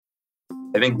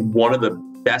I think one of the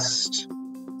best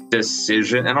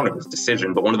decision, I don't know if it's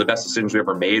decision, but one of the best decisions we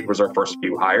ever made was our first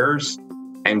few hires,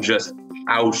 and just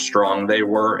how strong they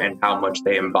were and how much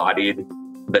they embodied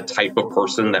the type of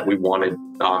person that we wanted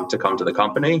to come to the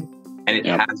company. And it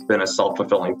has been a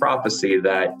self-fulfilling prophecy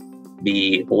that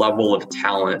the level of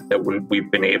talent that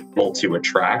we've been able to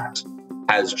attract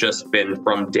has just been,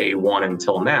 from day one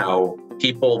until now,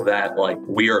 people that like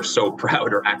we are so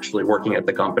proud are actually working at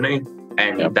the company.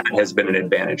 And that has been an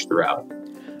advantage throughout.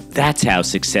 That's how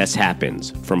success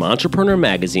happens. From Entrepreneur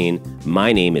Magazine,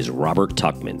 my name is Robert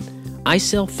Tuckman. I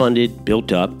self-funded,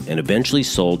 built up, and eventually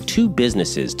sold 2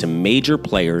 businesses to major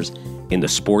players in the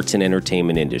sports and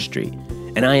entertainment industry.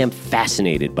 And I am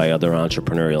fascinated by other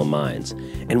entrepreneurial minds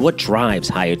and what drives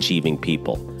high-achieving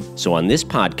people. So on this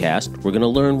podcast, we're going to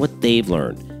learn what they've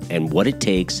learned and what it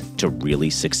takes to really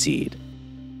succeed.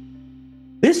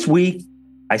 This week,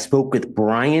 I spoke with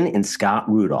Brian and Scott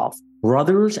Rudolph,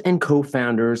 brothers and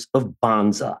co-founders of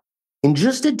Banza. In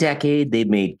just a decade, they've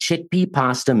made chickpea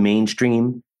pasta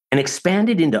mainstream and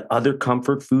expanded into other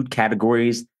comfort food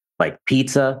categories like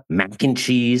pizza, mac and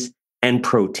cheese, and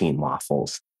protein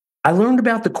waffles. I learned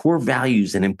about the core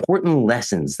values and important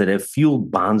lessons that have fueled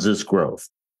Banza's growth.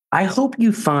 I hope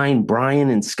you find Brian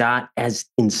and Scott as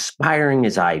inspiring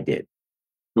as I did.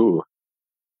 Ooh.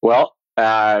 Well,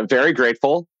 very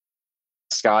grateful.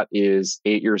 Scott is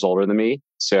 8 years older than me.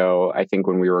 So I think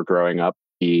when we were growing up,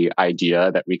 the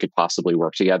idea that we could possibly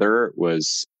work together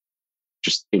was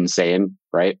just insane,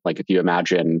 right? Like if you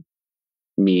imagine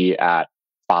me at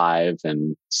 5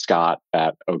 and Scott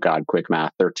at, oh God, quick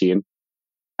math, 13.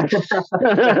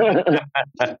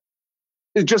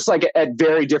 Just like at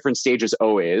very different stages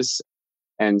always.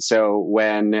 And so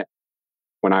when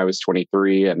I was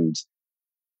 23 and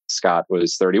Scott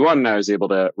was 31 and I was able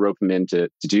to rope him in to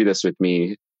do this with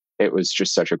me, it was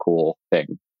just such a cool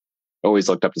thing. Always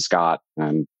looked up to Scott.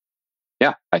 And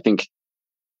yeah, I think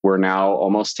we're now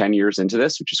almost 10 years into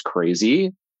this, which is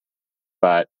crazy,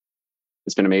 but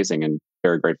it's been amazing and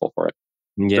very grateful for it.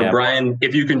 Yeah. So Brian,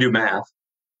 if you can do math,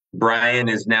 Brian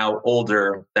is now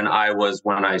older than I was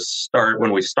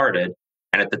when we started.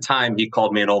 And at the time he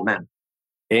called me an old man.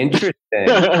 Interesting.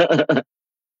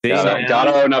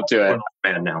 Gotta own up to it.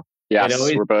 Man now. Yes,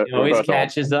 it always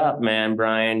catches up, man,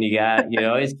 Brian. It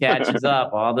always catches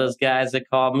up. All those guys that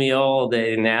called me old,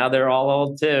 and now they're all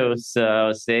old too.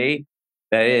 So see,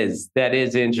 that is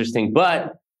interesting.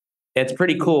 But it's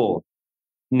pretty cool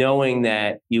knowing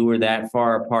that you were that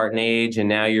far apart in age and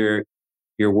now you're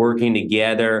working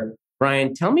together.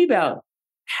 Brian, tell me about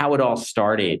how it all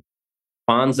started.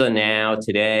 Banza now,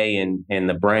 today, and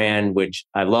the brand, which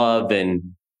I love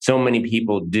and so many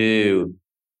people do.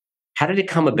 How did it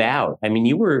come about? I mean,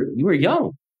 you were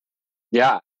young.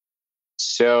 Yeah.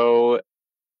 So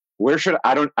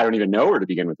I don't even know where to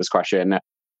begin with this question.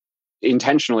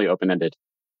 Intentionally open-ended.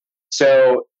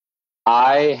 So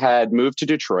I had moved to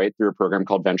Detroit through a program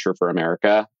called Venture for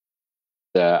America.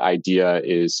 The idea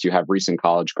is to have recent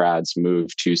college grads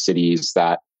move to cities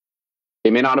that they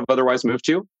may not have otherwise moved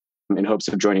to in hopes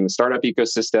of joining the startup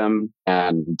ecosystem,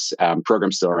 and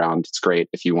program's still around. It's great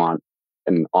if you want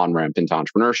an on-ramp into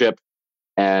entrepreneurship.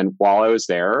 And while I was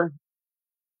there,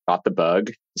 got the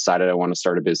bug, decided I want to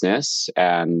start a business,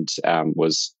 and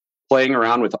was playing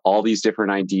around with all these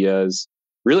different ideas.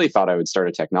 Really thought I would start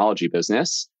a technology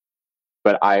business,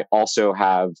 but I also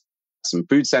have some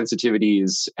food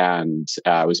sensitivities, and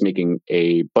I was making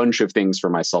a bunch of things for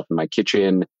myself in my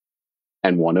kitchen.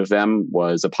 And one of them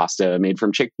was a pasta made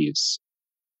from chickpeas.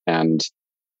 And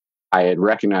I had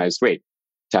recognized, to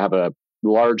have a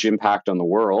large impact on the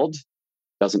world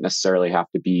doesn't necessarily have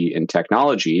to be in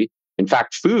technology. In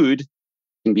fact, food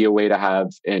can be a way to have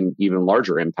an even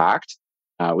larger impact.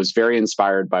 I was very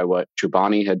inspired by what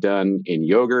Chobani had done in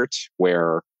yogurt,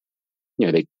 where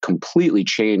they completely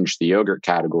changed the yogurt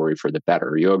category for the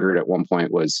better. Yogurt at one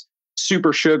point was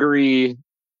super sugary,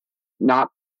 not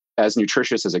as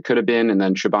nutritious as it could have been. And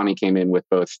then Chobani came in with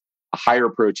both a higher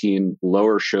protein,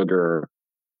 lower sugar,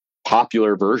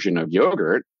 popular version of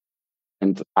yogurt.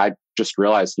 And I just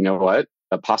realized, you know what?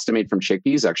 A pasta made from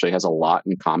chickpeas actually has a lot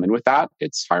in common with that.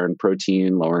 It's higher in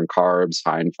protein, lower in carbs,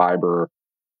 high in fiber,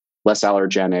 less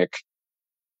allergenic.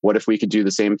 What if we could do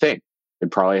the same thing?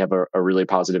 It'd probably have a really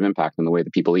positive impact on the way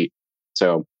that people eat.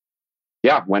 So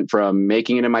yeah, went from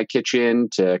making it in my kitchen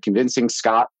to convincing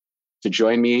Scott to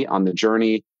join me on the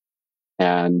journey.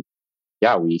 And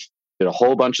yeah, we did a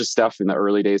whole bunch of stuff in the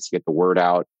early days to get the word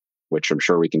out, which I'm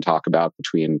sure we can talk about,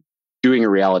 between doing a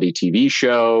reality TV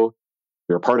show.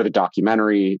 We were part of a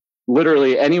documentary.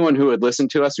 Literally anyone who would listen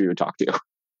to us, we would talk to.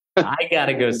 I got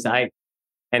to go side.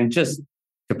 And just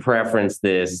to preference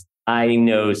this, I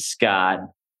know Scott.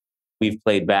 We've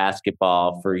played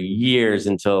basketball for years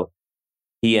until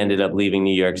he ended up leaving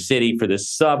New York City for the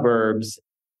suburbs.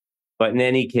 But in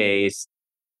any case,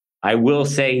 I will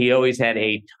say he always had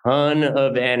a ton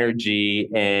of energy,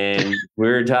 and we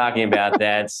were talking about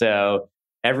that. So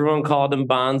everyone called him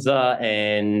Banza,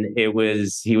 and he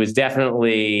was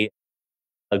definitely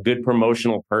a good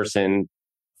promotional person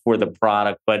for the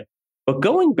product. But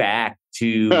going back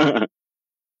to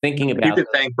thinking You about, could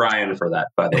thank Brian for that,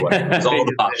 by the way. It's all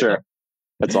the pasta. Sure.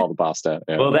 That's all the pasta.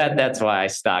 Yeah. well, that's why I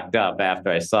stocked up after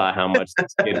I saw how much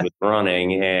this kid was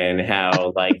running and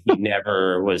how like he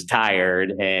never was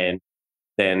tired. And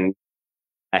then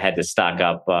I had to stock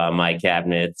up my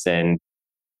cabinets, and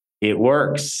it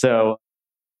works. So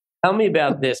tell me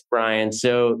about this, Brian.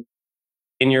 So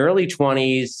in your early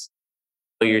 20s,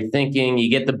 you're thinking, you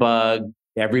get the bug,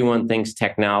 everyone thinks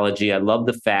technology. I love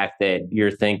the fact that you're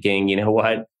thinking, you know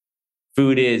what,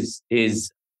 food is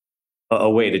a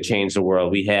way to change the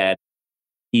world. We had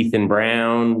Ethan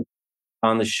Brown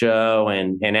on the show,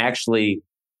 and actually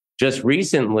just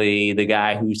recently, the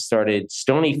guy who started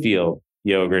Stonyfield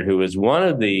yogurt, who was one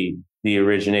of the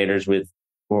originators with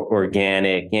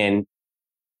organic. And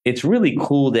it's really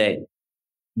cool that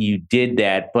you did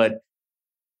that. But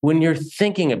when you're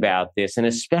thinking about this, and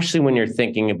especially when you're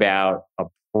thinking about a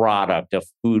product, a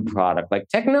food product, like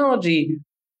technology,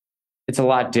 it's a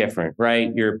lot different,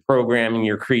 right? You're programming,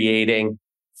 you're creating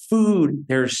food.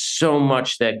 There's so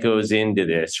much that goes into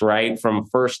this, right? From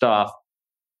first off,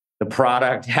 the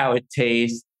product, how it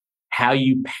tastes, how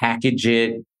you package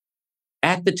it.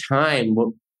 At the time,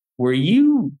 were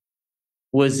you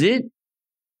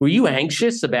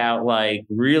anxious about like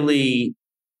really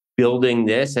building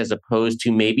this as opposed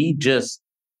to maybe just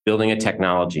building a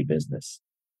technology business?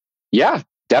 Yeah,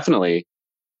 definitely.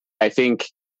 I think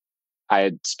I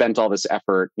had spent all this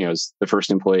effort, as the first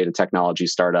employee at a technology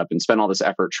startup, and spent all this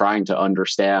effort trying to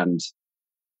understand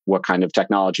what kind of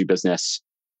technology business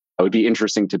would be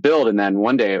interesting to build. And then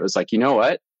one day it was like, you know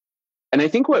what? And I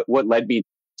think what led me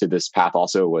to this path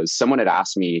also was someone had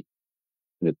asked me,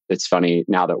 it's funny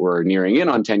now that we're nearing in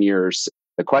on 10 years,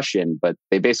 the question, but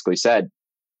they basically said,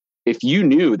 if you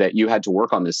knew that you had to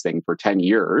work on this thing for 10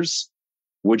 years,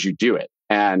 would you do it?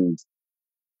 And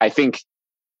I think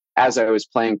as I was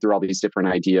playing through all these different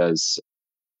ideas,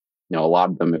 a lot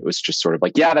of them, it was just sort of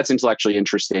like, yeah, that's intellectually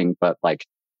interesting, but like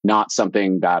not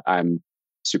something that I'm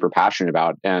super passionate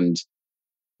about. And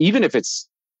even if there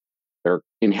are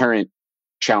inherent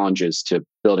challenges to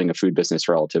building a food business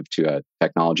relative to a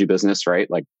technology business,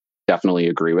 right? Like definitely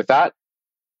agree with that.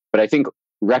 But I think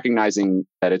recognizing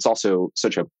that it's also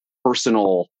such a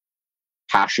personal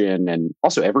passion, and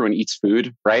also everyone eats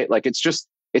food, right? Like it's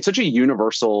such a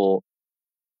universal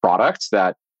product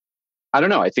that, I don't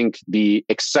know, I think the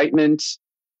excitement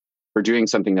for doing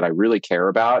something that I really care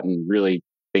about and really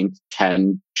think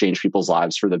can change people's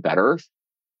lives for the better,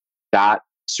 that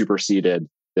superseded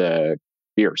the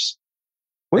fears.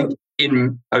 I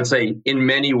would say in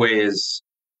many ways,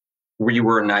 we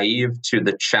were naive to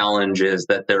the challenges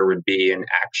that there would be in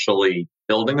actually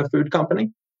building a food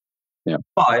company. Yeah.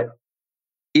 But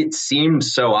it seemed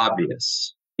so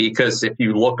obvious because if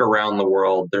you look around the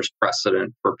world, there's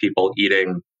precedent for people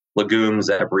eating legumes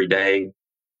every day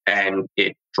and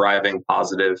it driving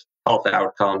positive health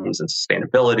outcomes and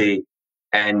sustainability.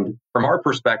 And from our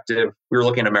perspective, we were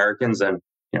looking at Americans, and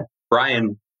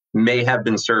Brian may have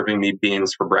been serving me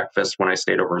beans for breakfast when I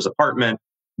stayed over his apartment,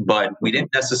 but we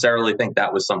didn't necessarily think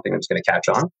that was something that was going to catch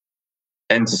on.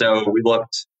 And so we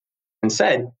looked and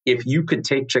said, if you could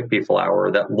take chickpea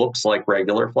flour that looks like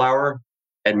regular flour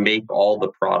and make all the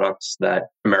products that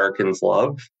Americans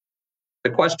love, the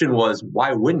question was,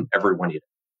 why wouldn't everyone eat it?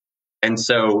 And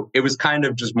so it was kind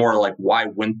of just more like, why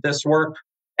wouldn't this work?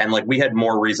 And like we had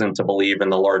more reason to believe in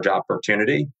the large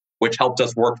opportunity, which helped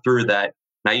us work through that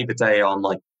naivete on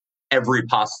like every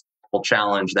possible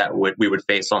challenge that we would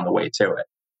face on the way to it.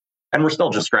 And we're still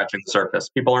just scratching the surface.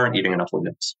 People aren't eating enough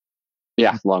legumes.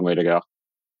 Yeah, long way to go.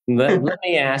 Let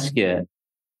me ask you,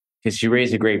 because you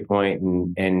raised a great point,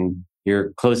 and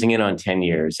you're closing in on 10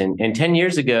 years. And 10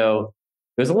 years ago,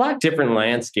 it was a lot different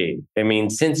landscape. I mean,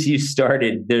 since you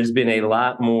started, there's been a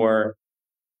lot more,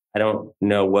 I don't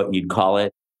know what you'd call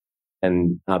it,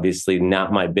 and obviously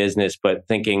not my business, but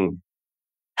thinking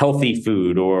healthy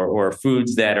food or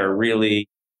foods that are really,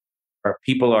 or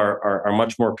people are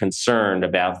much more concerned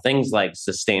about things like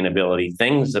sustainability,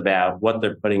 things about what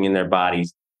they're putting in their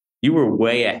bodies. You were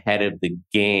way ahead of the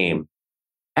game.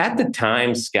 At the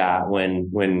time, Scott,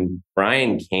 when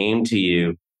Brian came to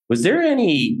you, was there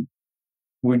any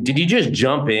did you just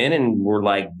jump in and were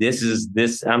like,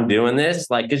 I'm doing this?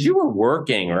 Like, because you were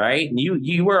working, right? And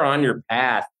you were on your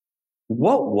path.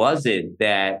 What was it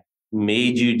that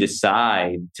made you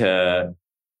decide to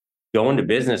go into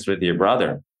business with your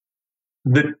brother?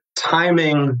 The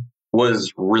timing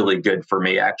was really good for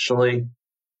me, actually,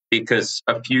 because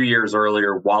a few years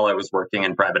earlier, while I was working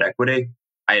in private equity,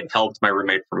 I had helped my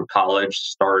roommate from college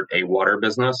start a water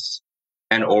business.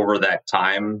 And over that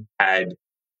time, had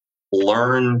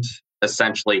learned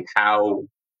essentially how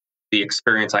the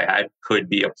experience I had could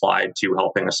be applied to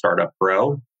helping a startup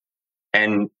grow.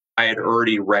 And I had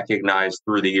already recognized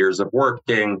through the years of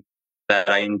working that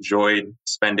I enjoyed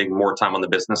spending more time on the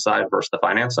business side versus the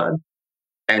finance side.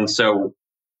 And so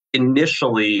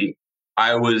initially,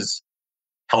 I was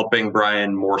helping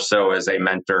Brian more so as a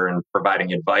mentor and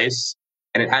providing advice.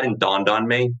 And it hadn't dawned on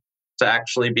me to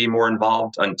actually be more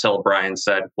involved until Brian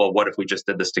said, well, what if we just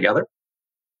did this together?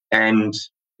 And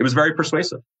it was very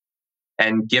persuasive.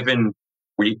 And given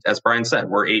as Brian said,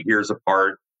 we're 8 years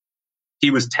apart. He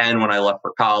was 10 when I left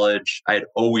for college. I had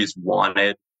always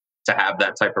wanted to have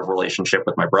that type of relationship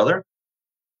with my brother.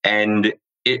 And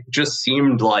it just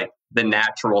seemed like the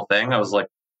natural thing. I was like,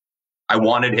 I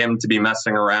wanted him to be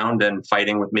messing around and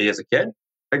fighting with me as a kid.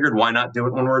 Figured, why not do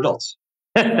it when we're adults?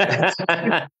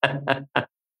 I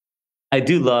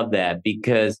do love that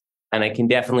because, and I can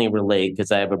definitely relate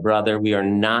because I have a brother. We are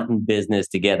not in business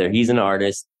together. He's an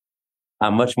artist.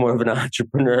 I'm much more of an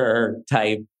entrepreneur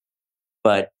type,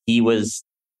 but he was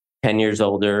 10 years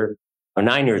older or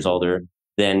 9 years older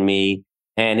than me.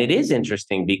 And it is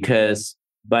interesting because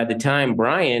by the time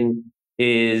Brian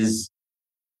is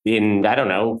in, I don't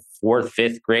know, 4th,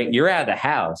 5th grade, you're out of the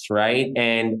house, right?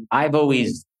 And I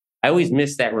always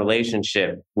missed that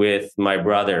relationship with my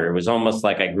brother. It was almost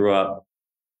like I grew up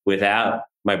without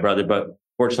my brother, but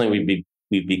fortunately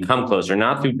we've become closer,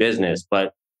 not through business,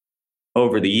 but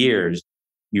over the years,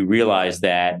 you realize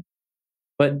that.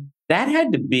 But that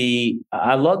had to be,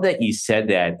 I love that you said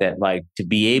that like to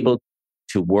be able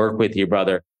to work with your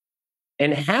brother.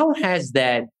 And how has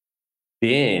that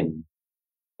been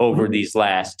over these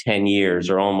last 10 years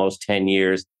or almost 10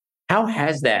 years? How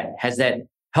has that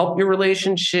helped your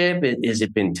relationship? Has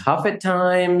it been tough at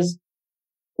times?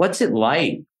 What's it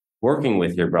like working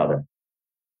with your brother?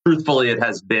 Truthfully, it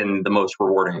has been the most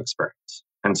rewarding experience.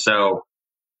 And so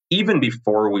even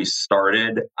before we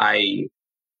started, I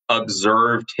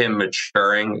observed him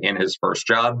maturing in his first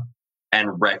job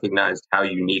and recognized how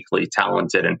uniquely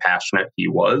talented and passionate he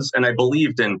was. And I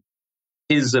believed in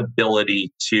his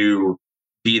ability to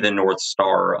be the North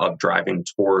Star of driving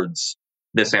towards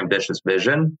this ambitious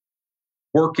vision.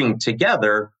 Working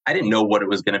together, I didn't know what it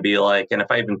was going to be like. And if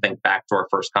I even think back to our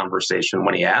first conversation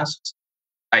when he asked,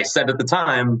 I said at the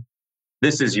time,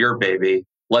 this is your baby.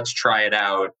 Let's try it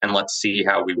out and let's see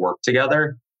how we work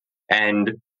together.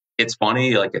 And it's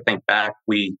funny, like I think back,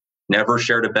 we never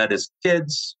shared a bed as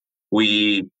kids.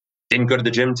 We didn't go to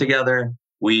the gym together.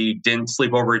 We didn't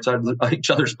sleep over each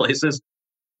other's places.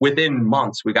 Within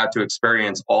months, we got to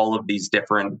experience all of these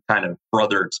different kind of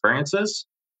brother experiences,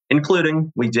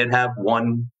 including we did have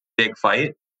one big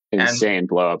fight. Insane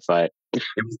blow up fight. It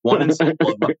was one insane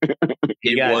blow up.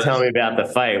 You got to tell me about the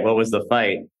fight. What was the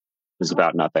fight? It was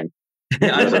about nothing.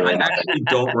 Yeah, I actually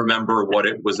don't remember what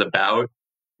it was about.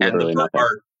 Literally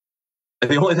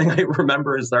And the only thing I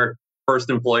remember is our first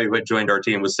employee who had joined our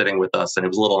team was sitting with us, and it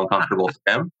was a little uncomfortable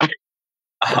for him.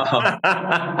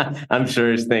 I'm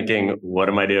sure he's thinking, what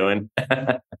am I doing?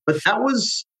 But that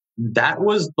was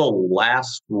the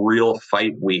last real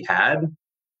fight we had.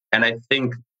 And I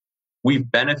think we've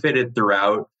benefited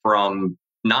throughout from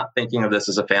not thinking of this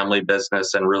as a family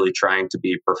business and really trying to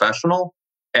be professional,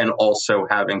 and also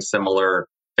having similar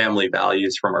family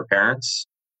values from our parents.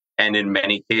 And in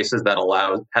many cases, that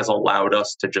has allowed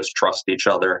us to just trust each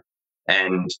other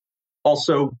and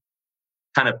also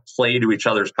kind of play to each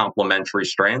other's complementary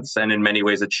strengths. And in many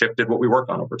ways, it shifted what we work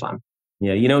on over time.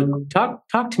 Yeah,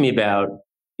 talk to me about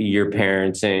your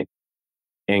parents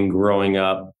and growing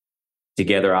up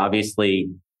together. Obviously,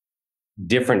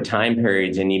 different time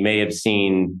periods, and you may have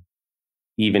seen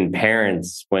even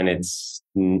parents when it's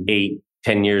 8,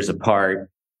 10 years apart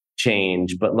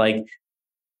change. But like,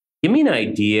 give me an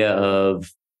idea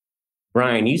of,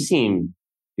 Brian, you seem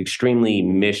extremely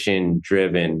mission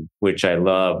driven, which I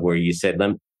love, where you said,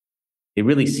 it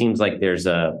really seems like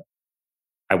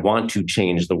I want to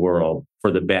change the world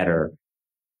for the better.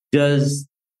 Does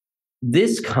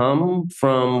this come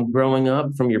from growing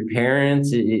up from your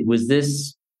parents?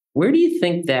 Where do you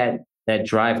think that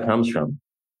drive comes from?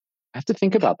 I have to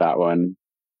think about that one.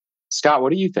 Scott,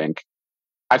 what do you think?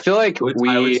 I feel like I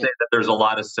would say that there's a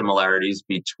lot of similarities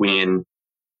between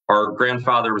our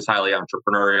grandfather was highly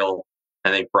entrepreneurial. I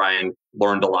think Brian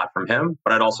learned a lot from him,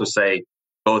 but I'd also say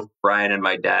both Brian and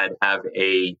my dad have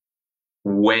a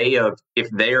way of, if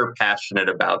they are passionate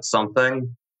about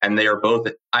something and they are both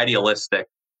idealistic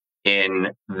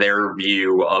in their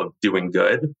view of doing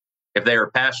good, if they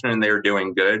are passionate and they're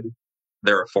doing good,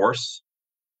 they're a force.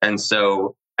 And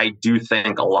so I do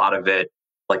think a lot of it,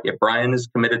 like if Brian is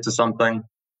committed to something,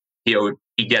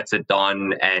 he gets it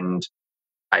done. And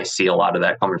I see a lot of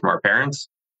that coming from our parents.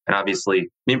 And obviously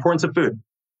the importance of food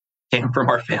came from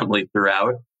our family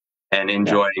throughout, and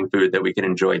enjoying food that we can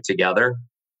enjoy together.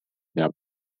 Yep.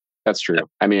 That's true.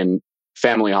 I mean,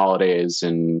 family holidays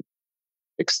and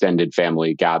extended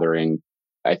family gathering,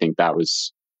 I think that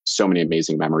was so many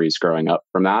amazing memories growing up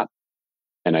from that.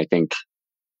 And I think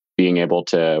being able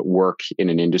to work in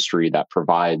an industry that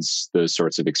provides those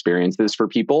sorts of experiences for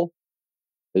people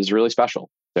is really special.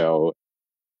 So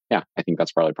yeah, I think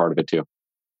that's probably part of it too.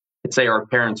 I'd say our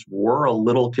parents were a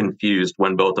little confused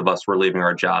when both of us were leaving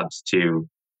our jobs to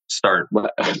start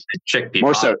a chickpea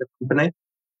pasta company.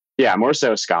 Yeah, more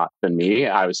so Scott than me.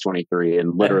 I was 23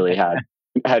 and literally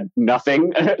had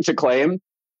nothing to claim.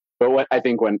 But I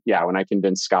think when I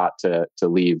convinced Scott to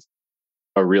leave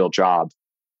a real job,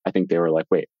 I think they were like,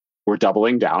 "Wait, we're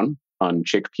doubling down on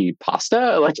chickpea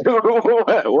pasta? Like,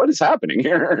 what is happening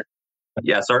here?"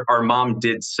 Yes, our mom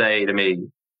did say to me,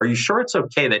 "Are you sure it's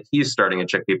okay that he's starting a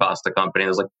chickpea pasta company?" I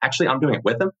was like, "Actually, I'm doing it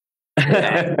with him." To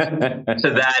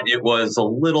that, it was a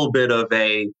little bit of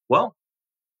well,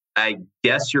 I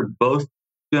guess you're both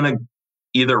going to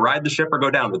either ride the ship or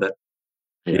go down with it.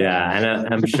 Yeah.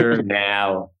 And I'm sure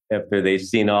now, after they've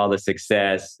seen all the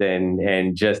success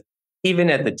and just even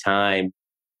at the time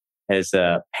as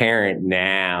a parent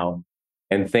now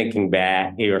and thinking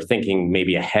back or thinking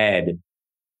maybe ahead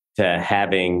to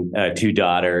having 2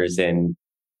 daughters and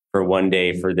for one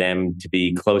day for them to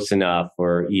be close enough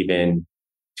or even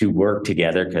to work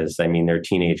together, because I mean, they're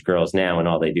teenage girls now and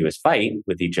all they do is fight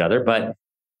with each other, but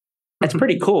that's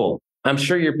pretty cool. I'm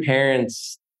sure your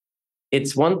parents,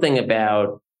 it's one thing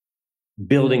about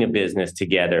building a business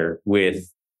together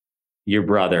with your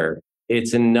brother.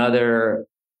 It's another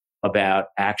about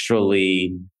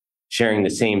actually sharing the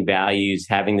same values,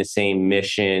 having the same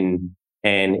mission.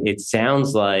 And it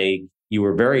sounds like you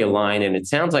were very aligned, and it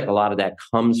sounds like a lot of that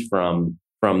comes from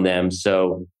them.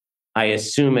 So I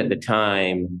assume at the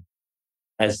time,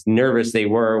 as nervous they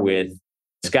were with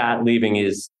Scott leaving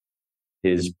his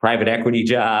private equity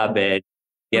job and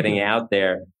getting out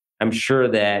there, I'm sure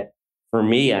that for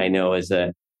me, I know as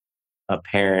a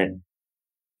parent,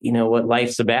 what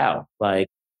life's about. Like,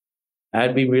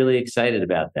 I'd be really excited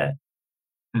about that.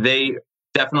 They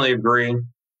definitely agree.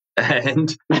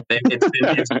 And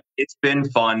it's been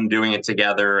fun doing it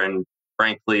together. And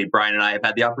frankly, Brian and I have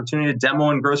had the opportunity to demo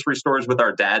in grocery stores with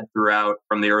our dad throughout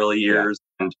from the early years.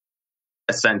 Yeah. And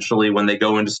essentially, when they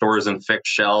go into stores and fix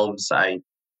shelves, I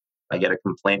get a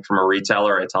complaint from a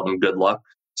retailer. I tell them good luck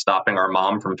stopping our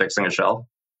mom from fixing a shelf.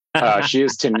 She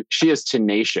is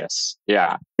tenacious.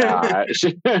 Yeah.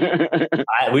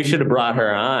 We should have brought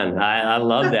her on. I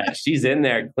love that. She's in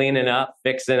there cleaning up,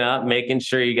 fixing up, making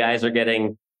sure you guys are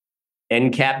getting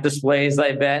end cap displays,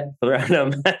 I bet, throwing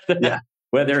them. Yeah.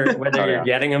 Whether you're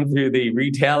getting them through the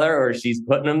retailer or she's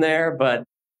putting them there. But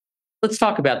let's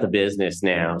talk about the business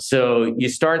now. So you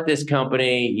start this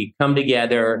company, you come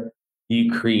together,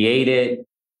 you create it.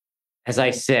 As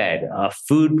I said, a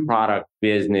food product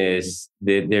business,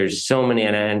 there's so many.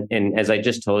 And as I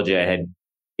just told you, I had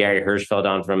Gary Hirschfeld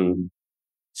on from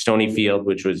Stonyfield,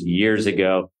 which was years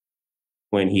ago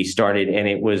when he started. And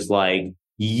it was like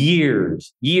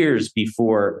years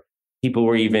before people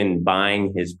were even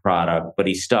buying his product, but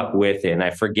he stuck with it. And I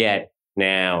forget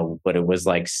now, but it was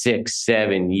like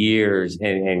 6-7 years.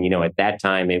 And at that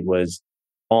time it was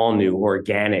all new,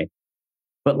 organic.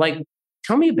 But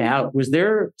tell me about, was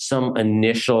there some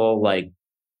initial, what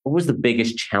was the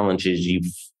biggest challenges you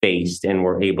faced and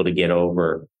were able to get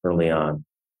over early on?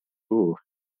 Ooh,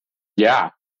 yeah.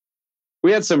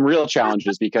 We had some real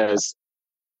challenges because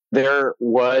there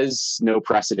was no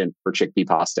precedent for chickpea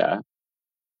pasta.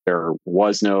 There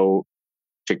was no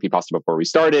chickpea pasta before we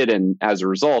started. And as a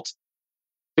result,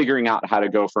 figuring out how to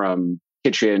go from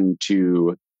kitchen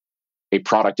to a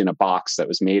product in a box that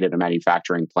was made at a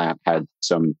manufacturing plant had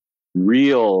some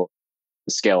real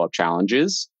scale up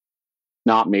challenges,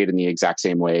 not made in the exact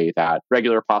same way that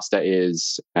regular pasta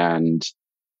is. And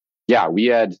yeah, we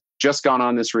had just gone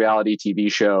on this reality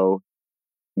TV show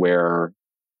where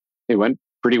it went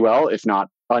pretty well, if not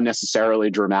unnecessarily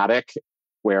dramatic,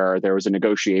 where there was a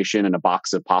negotiation and a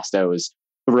box of pasta was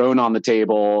thrown on the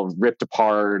table, ripped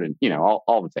apart, and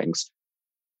all the things.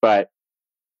 But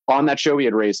on that show, we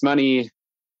had raised money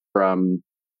from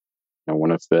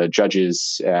one of the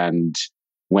judges. And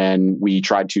when we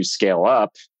tried to scale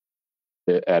up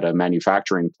at a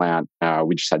manufacturing plant,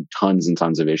 we just had tons and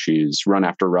tons of issues. Run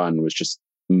after run was just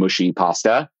mushy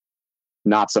pasta,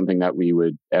 not something that we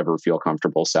would ever feel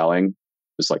comfortable selling.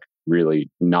 It was like really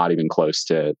not even close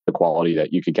to the quality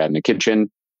that you could get in a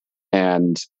kitchen.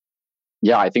 And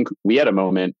yeah, I think we had a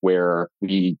moment where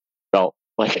we felt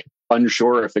like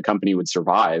unsure if the company would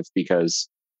survive because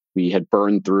we had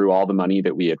burned through all the money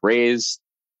that we had raised.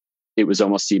 It was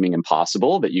almost seeming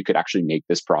impossible that you could actually make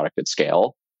this product at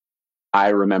scale. I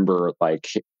remember I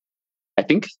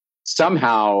think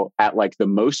somehow at like the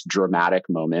most dramatic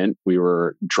moment, we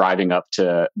were driving up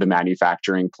to the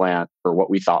manufacturing plant for what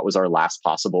we thought was our last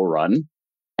possible run.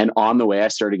 And on the way, I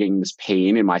started getting this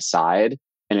pain in my side.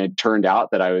 And it turned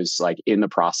out that I was like in the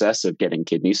process of getting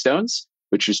kidney stones,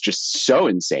 which is just so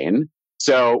insane.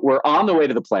 So we're on the way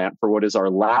to the plant for what is our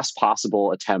last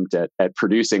possible attempt at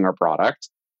producing our product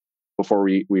before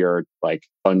we are like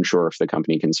unsure if the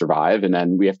company can survive. And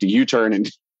then we have to U-turn and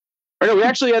we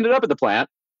actually ended up at the plant.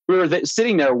 We were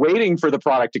sitting there waiting for the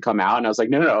product to come out. And I was like,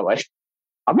 no, like,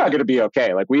 I'm not going to be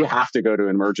okay. Like, we have to go to an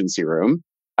emergency room.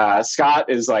 Scott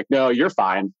is like, no, you're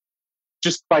fine.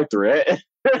 Just fight through it.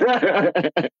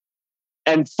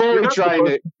 And fully trying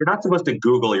to... You're not supposed to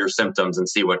Google your symptoms and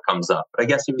see what comes up. But I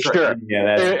guess he was right. Sure.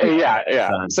 Yeah.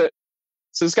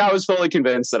 So Scott was fully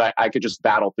convinced that I could just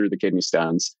battle through the kidney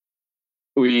stones.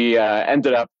 We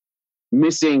ended up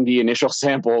missing the initial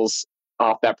samples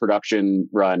off that production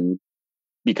run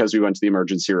because we went to the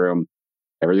emergency room.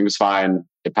 Everything was fine.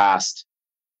 It passed.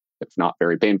 It's not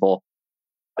very painful.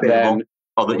 Then,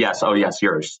 yes,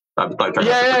 yours.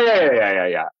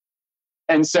 Yeah.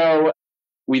 And so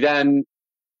we then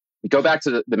go back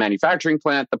to the manufacturing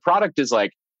plant. The product is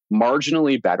like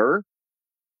marginally better,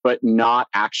 but not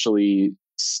actually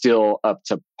still up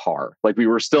to par. Like we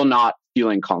were still not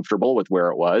feeling comfortable with where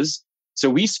it was. So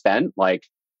we spent like,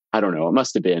 I don't know, it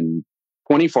must have been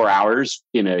 24 hours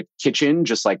in a kitchen,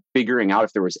 just like figuring out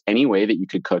if there was any way that you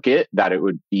could cook it, that it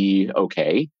would be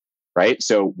okay. Right.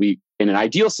 So in an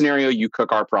ideal scenario, you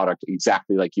cook our product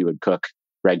exactly like you would cook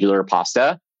regular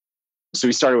pasta. So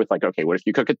we started with like, okay, what if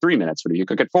you cook it 3 minutes? What if you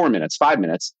cook it 4 minutes, 5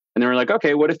 minutes? And then we're like,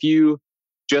 okay, what if you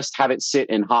just have it sit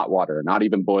in hot water, not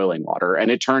even boiling water? And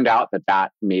it turned out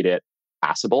that made it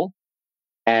passable.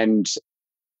 And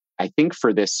I think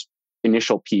for this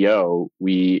initial PO,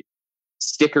 we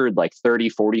stickered like 30,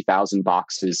 40,000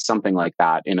 boxes, something like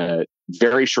that, in a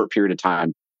very short period of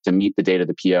time to meet the date of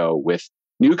the PO with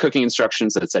new cooking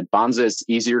instructions that said Banza is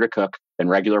easier to cook than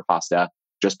regular pasta.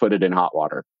 Just put it in hot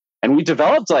water. And we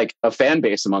developed like a fan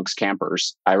base amongst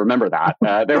campers. I remember that.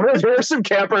 There were some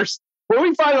campers. When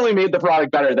we finally made the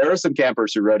product better, there were some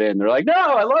campers who wrote in. They're like, no,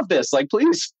 I love this. Like,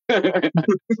 please. But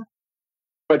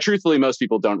truthfully, most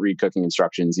people don't read cooking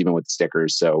instructions, even with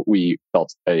stickers. So we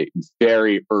felt a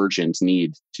very urgent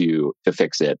need to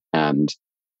fix it. And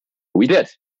we did.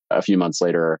 A few months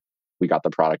later, we got the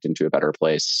product into a better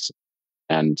place.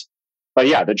 But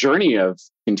yeah, the journey of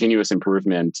continuous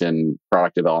improvement and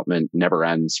product development never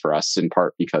ends for us, in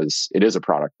part because it is a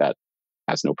product that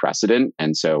has no precedent.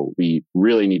 And so we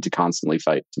really need to constantly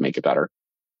fight to make it better.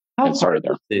 How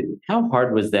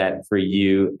hard was that for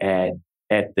you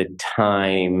at the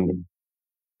time?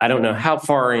 I don't know, how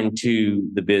far into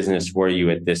the business were you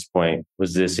at this point?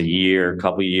 Was this a year, a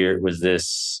couple of years? Was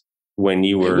this when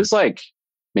you were... It was like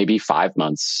maybe 5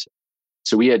 months.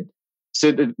 So the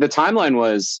timeline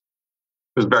was...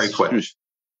 It was very quick.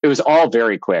 It was all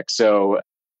very quick. So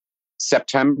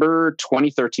September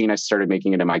 2013, I started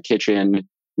making it in my kitchen.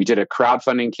 We did a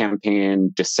crowdfunding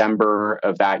campaign December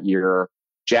of that year.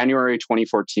 January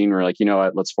 2014, we were like, you know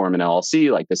what, let's form an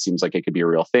LLC. Like, this seems like it could be a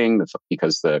real thing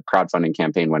because the crowdfunding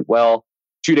campaign went well.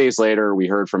 2 days later, we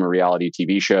heard from a reality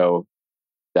TV show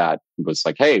that was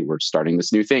like, hey, we're starting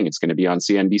this new thing. It's going to be on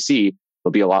CNBC.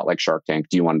 It'll be a lot like Shark Tank.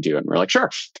 Do you want to do it? And we're like, sure.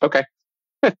 Okay.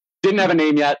 Didn't have a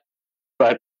name yet,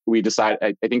 but we decided,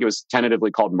 I think it was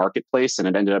tentatively called Marketplace, and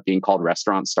it ended up being called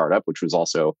Restaurant Startup, which was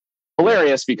also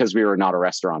hilarious because we were not a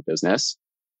restaurant business.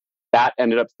 That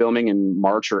ended up filming in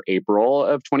March or April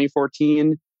of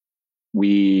 2014.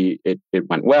 It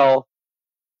went well.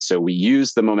 So we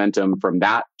used the momentum from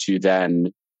that to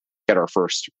then get our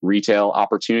first retail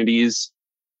opportunities.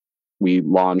 We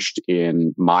launched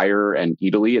in Meijer and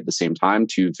Italy at the same time,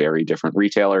 two very different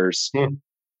retailers.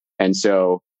 And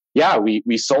so, yeah,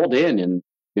 we sold in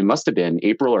it must have been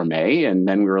April or May. And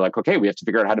then we were like, okay, we have to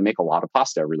figure out how to make a lot of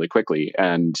pasta really quickly.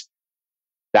 And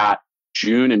that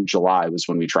June and July was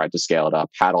when we tried to scale it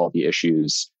up, had all the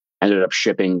issues, ended up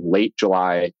shipping late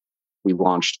July. We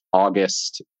launched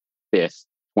August 5th,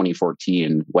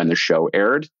 2014, when the show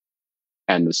aired,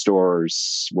 and the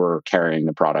stores were carrying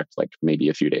the product like maybe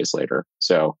a few days later.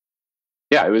 So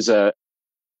yeah, it was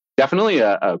definitely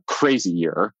a crazy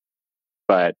year,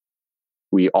 but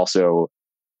we also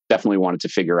definitely wanted to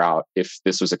figure out if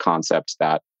this was a concept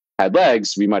that had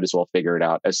legs, we might as well figure it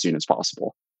out as soon as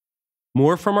possible.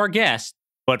 More from our guest,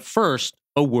 but first,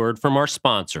 a word from our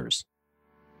sponsors.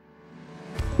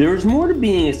 There is more to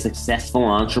being a successful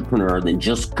entrepreneur than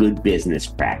just good business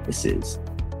practices.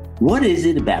 What is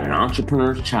it about an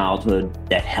entrepreneur's childhood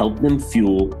that helped them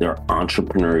fuel their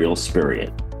entrepreneurial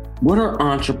spirit? What are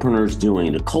entrepreneurs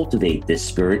doing to cultivate this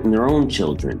spirit in their own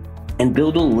children and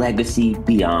build a legacy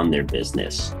beyond their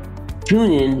business?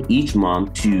 Tune in each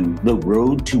month to the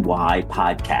Road to Why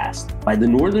podcast by the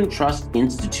Northern Trust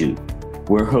Institute,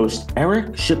 where host Eric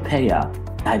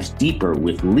Chickpea dives deeper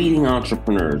with leading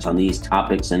entrepreneurs on these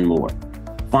topics and more.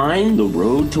 Find the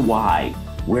Road to Why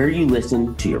where you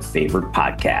listen to your favorite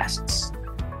podcasts.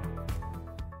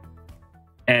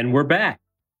 And we're back.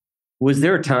 Was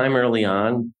there a time early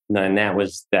on, and that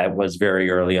was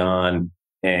very early on,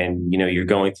 and you're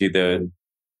going through the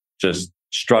just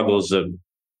struggles of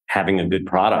having a good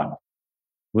product?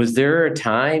 Was there a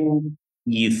time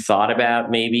you thought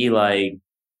about maybe like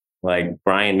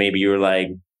Brian, maybe you were like,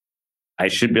 I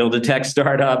should build a tech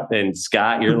startup, and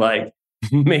Scott, you're like,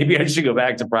 maybe I should go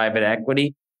back to private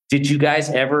equity? Did you guys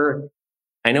ever,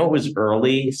 I know it was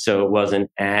early, so it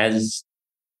wasn't as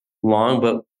long,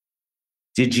 but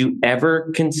did you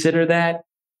ever consider that?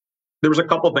 There was a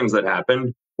couple of things that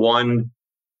happened. One,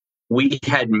 we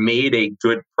had made a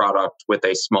good product with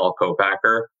a small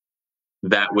co-packer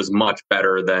that was much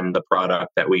better than the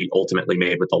product that we ultimately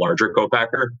made with the larger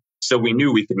co-packer. So we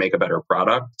knew we could make a better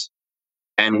product.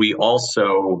 And we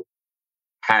also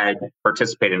had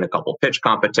participated in a couple pitch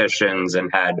competitions and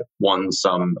had won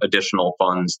some additional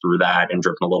funds through that and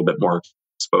driven a little bit more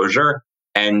exposure.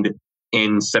 And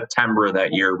in September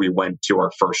that year, we went to our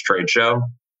first trade show.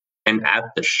 And at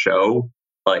the show,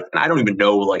 and I don't even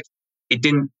know, it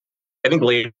didn't, I think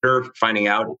later finding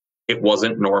out it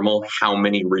wasn't normal how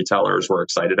many retailers were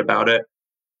excited about it.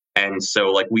 And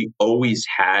so we always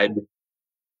had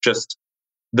just,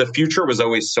 the future was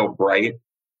always so bright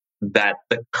that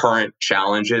the current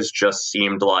challenges just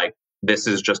seemed like this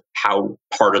is just how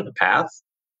part of the path.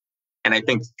 And I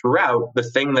think throughout, the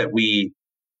thing that we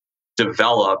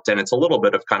developed, and it's a little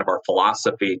bit of kind of our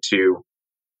philosophy to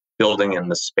building in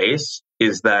the space,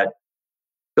 is that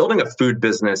building a food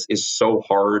business is so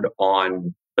hard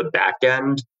on the back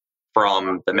end,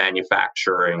 from the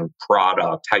manufacturing,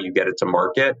 product, how you get it to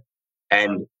market.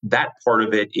 And that part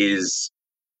of it is,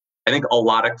 I think a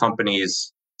lot of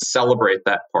companies celebrate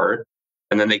that part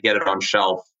and then they get it on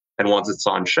shelf. And once it's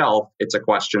on shelf, it's a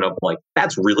question of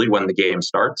that's really when the game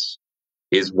starts,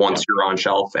 is once you're on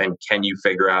shelf, and can you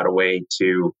figure out a way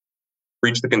to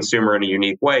reach the consumer in a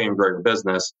unique way and grow your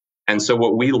business? And so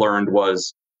what we learned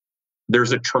was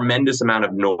there's a tremendous amount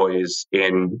of noise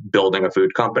in building a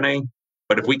food company.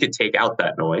 But if we could take out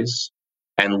that noise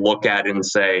and look at it and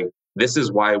say, this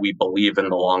is why we believe in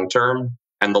the long term.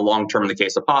 And the long term in the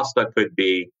case of pasta could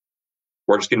be,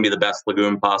 we're just going to be the best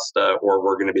legume pasta, or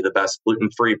we're going to be the best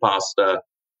gluten-free pasta,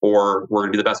 or we're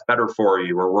going to be the best better for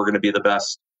you, or we're going to be the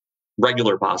best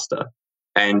regular pasta.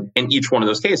 And in each one of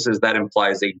those cases, that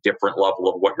implies a different level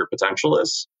of what your potential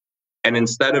is. And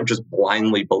instead of just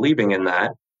blindly believing in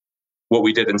that, what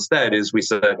we did instead is we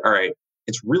said, all right,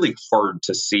 it's really hard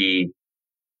to see,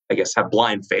 have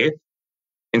blind faith.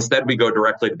 Instead, we go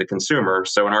directly to the consumer.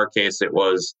 So in our case, it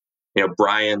was,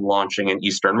 Brian launching an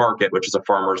Eastern Market, which is a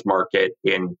farmer's market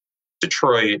in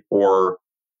Detroit, or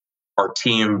our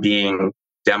team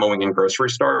demoing in grocery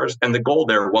stores. And the goal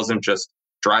there wasn't just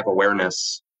drive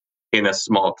awareness in a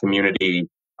small community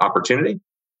opportunity.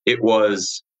 It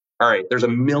was, all right, there's a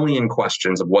million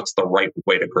questions of what's the right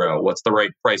way to grow, what's the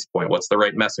right price point, what's the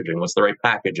right messaging, what's the right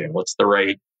packaging, what's the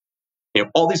right,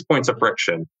 all these points of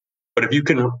friction. But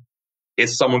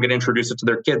is someone going to introduce it to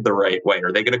their kid the right way?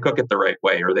 Are they going to cook it the right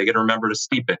way? Are they going to remember to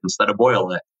steep it instead of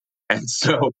boil it? And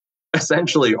so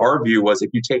essentially our view was, if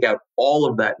you take out all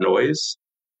of that noise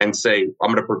and say,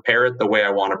 I'm going to prepare it the way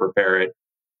I want to prepare it,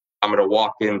 I'm going to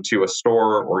walk into a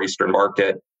store or Eastern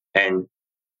Market and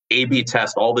A/B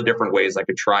test all the different ways I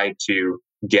could try to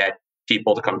get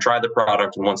people to come try the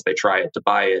product, and once they try it, to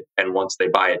buy it, and once they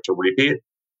buy it, to repeat.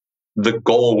 The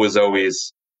goal was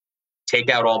always take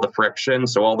out all the friction,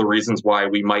 so all the reasons why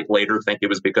we might later think it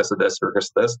was because of this or because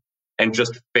of this, and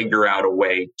just figure out a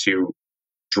way to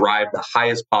drive the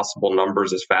highest possible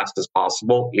numbers as fast as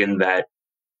possible in that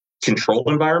controlled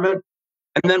environment.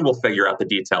 And then we'll figure out the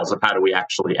details of how do we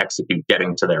actually execute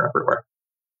getting to there everywhere.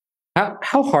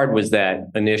 How hard was that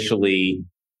initially?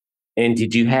 And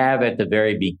did you have at the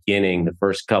very beginning, the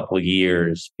first couple of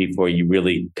years before you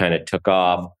really kind of took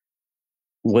off,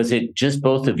 was it just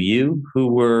both of you who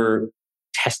were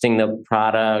testing the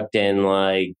product and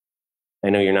like, I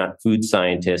know you're not food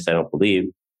scientists, I don't believe,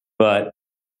 but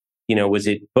was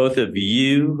it both of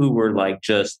you who were like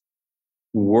just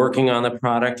working on the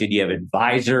product? Did you have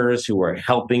advisors who were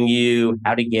helping you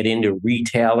how to get into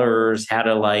retailers, how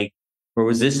to like, or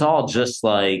was this all just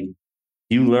like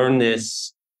you learned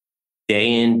this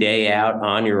day in, day out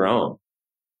on your own?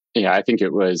 Yeah, I think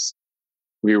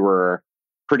we were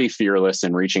pretty fearless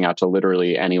in reaching out to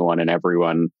literally anyone and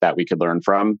everyone that we could learn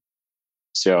from.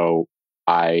 So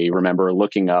I remember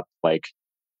looking up like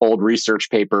old research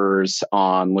papers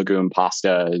on legume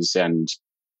pastas and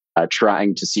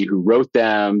trying to see who wrote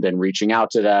them, then reaching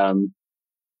out to them.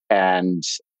 And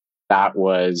that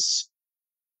was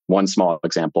one small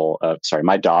example of, sorry,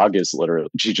 my dog is literally,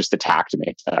 she just attacked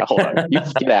me. Hold on, you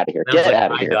get out of here. Get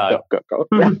out of here. Go.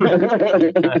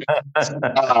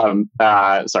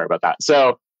 Sorry about that.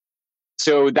 So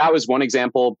that was one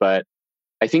example, but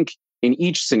I think in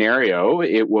each scenario,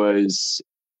 it was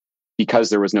because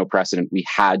there was no precedent, we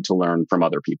had to learn from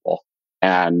other people.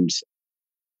 And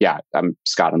yeah,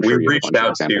 Scott, I'm sure we you reached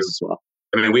out to, as well.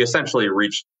 I mean,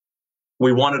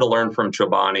 we wanted to learn from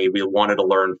Chobani. We wanted to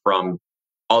learn from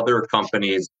other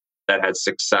companies that had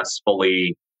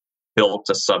successfully built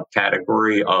a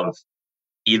subcategory of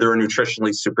either a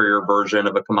nutritionally superior version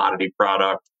of a commodity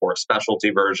product or a specialty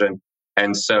version.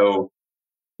 And so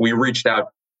we reached out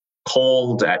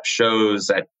cold at shows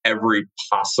at every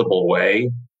possible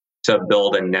way to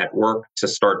build a network to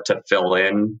start to fill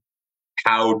in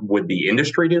how would the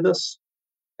industry do this.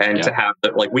 And to have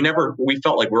that, like, we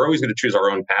felt like we're always going to choose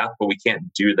our own path, but we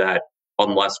can't do that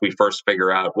unless we first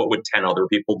figure out what would 10 other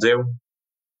people do.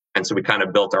 And so we kind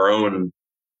of built our own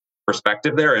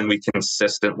perspective there, and we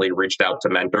consistently reached out to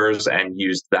mentors and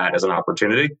used that as an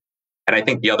opportunity. And I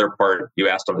think the other part you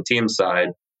asked on the team side,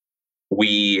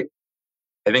 I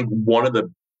think one of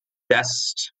the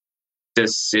best I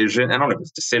don't know if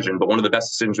it's decision, but one of the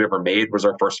best decisions we ever made was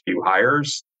our first few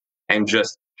hires, and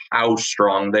just how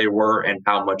strong they were and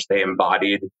how much they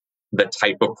embodied the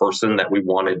type of person that we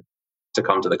wanted to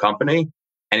come to the company.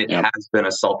 And it has been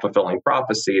a self-fulfilling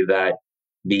prophecy that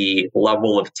the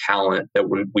level of talent that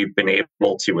we've been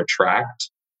able to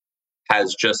attract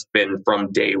has just been,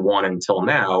 from day one until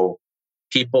now,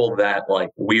 people that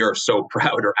like we are so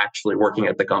proud are actually working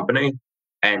at the company.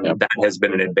 And that has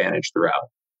been an advantage throughout.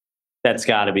 That's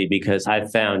got to be, because I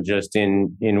found just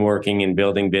in working and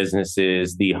building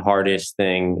businesses, the hardest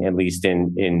thing, at least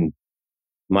in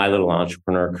my little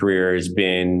entrepreneur career, has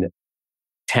been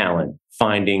talent,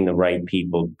 finding the right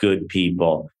people, good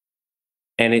people.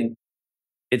 And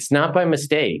it's not by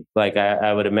mistake. Like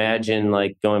I would imagine,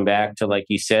 like going back to, like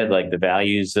you said, like the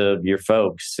values of your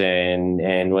folks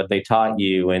and what they taught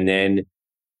you. And then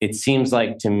it seems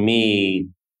like to me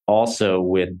also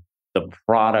with the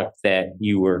product that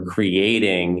you were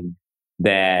creating,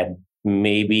 that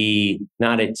maybe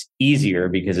not it's easier,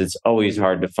 because it's always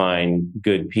hard to find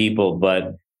good people,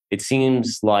 but it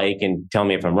seems like, and tell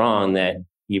me if I'm wrong, that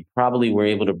you probably were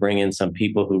able to bring in some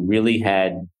people who really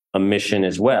had a mission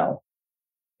as well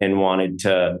and wanted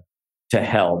to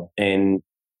help. And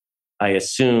I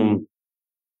assume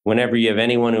whenever you have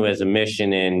anyone who has a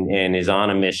mission and is on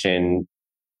a mission,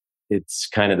 it's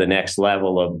kind of the next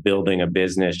level of building a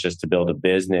business just to build a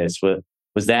business.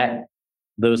 Was that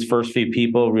those first few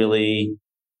people really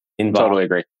involved? Totally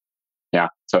agree. Yeah.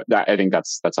 So I think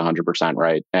that's 100%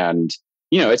 right. And,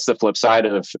 it's the flip side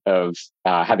of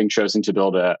having chosen to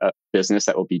build a business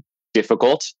that will be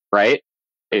difficult, right?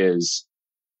 Is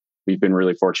we've been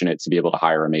really fortunate to be able to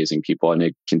hire amazing people, and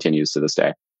it continues to this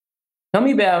day. Tell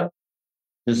me about,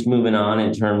 just moving on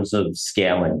in terms of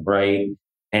scaling, right?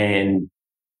 And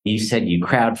you said you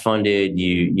crowdfunded,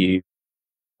 you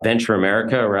Venture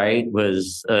America, right?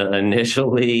 Was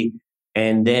initially,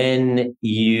 and then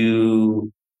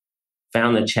you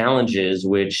found the challenges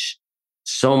which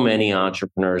so many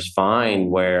entrepreneurs find,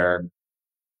 where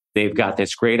they've got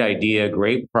this great idea,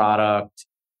 great product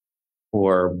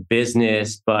or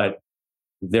business, but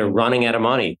they're running out of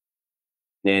money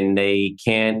and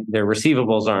their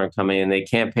receivables aren't coming in, they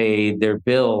can't pay their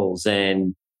bills.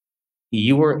 And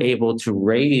you were able to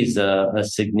raise a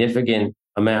significant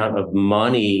amount of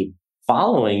money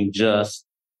following just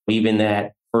even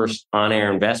that first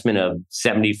on-air investment of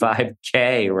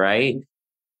 $75K, right?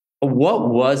 What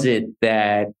was it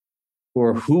that,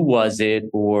 or who was it,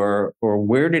 or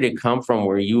where did it come from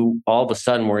where you all of a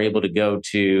sudden were able to go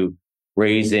to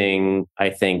raising,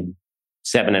 I think,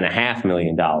 $7.5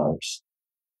 million,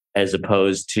 as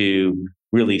opposed to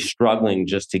really struggling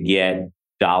just to get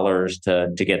dollars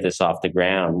to get this off the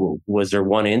ground? Was there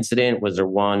one incident? Was there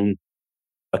one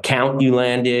account you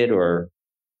landed, or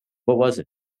what was it?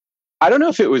 I don't know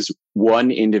if it was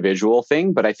one individual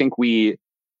thing, but I think we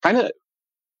kind of,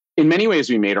 in many ways,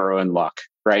 we made our own luck,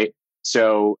 right?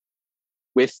 So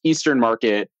with Eastern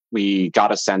Market, we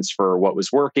got a sense for what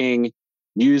was working,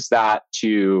 use that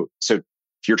so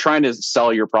if you're trying to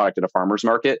sell your product at a farmer's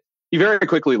market, you very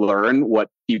quickly learn what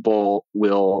people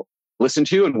will listen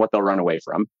to and what they'll run away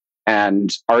from.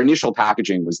 And our initial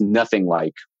packaging was nothing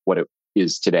like what it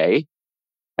is today.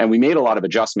 And we made a lot of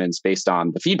adjustments based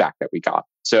on the feedback that we got.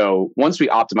 So once we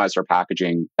optimized our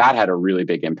packaging, that had a really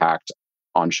big impact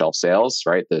on shelf sales,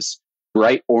 right? This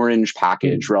bright orange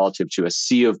package relative to a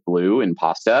sea of blue in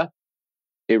pasta,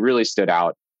 it really stood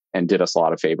out and did us a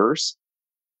lot of favors.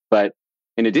 But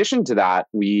in addition to that,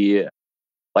 we,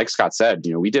 like Scott said,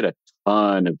 we did a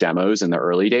ton of demos in the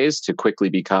early days to quickly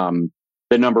become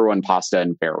the number one pasta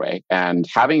in Fairway. And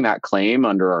having that claim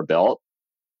under our belt,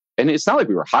 and it's not like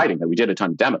we were hiding that we did a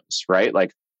ton of demos, right?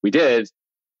 Like we did.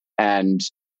 And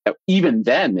even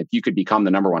then, if you could become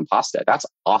the number one pasta, that's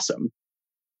awesome.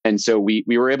 And so we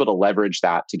were able to leverage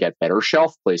that to get better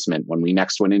shelf placement when we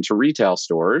next went into retail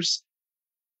stores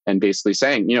and basically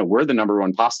saying, we're the number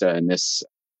one pasta in this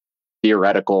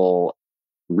theoretical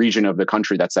region of the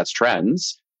country that sets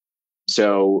trends.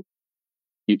 So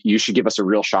you should give us a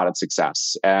real shot at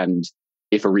success. And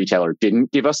if a retailer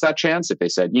didn't give us that chance, if they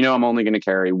said, I'm only going to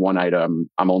carry one item,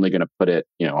 I'm only going to put it,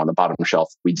 on the bottom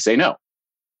shelf, we'd say no.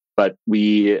 But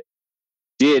we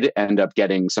did end up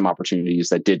getting some opportunities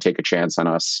that did take a chance on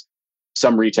us.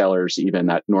 Some retailers even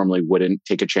that normally wouldn't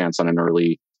take a chance on an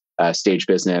early stage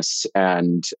business.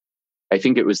 And I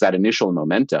think it was that initial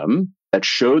momentum that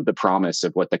showed the promise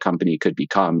of what the company could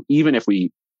become, even if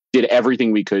we did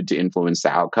everything we could to influence the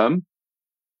outcome,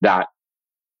 that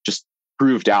just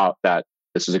proved out that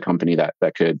this is a company that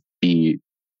could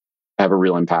have a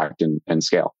real impact and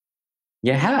scale.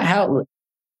 Yeah. How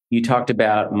you talked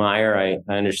about Meijer,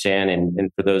 I understand. And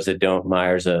for those that don't,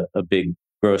 Meijer's a big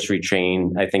grocery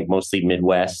chain, I think mostly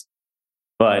Midwest.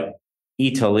 But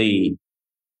Italy,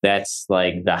 that's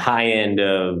like the high end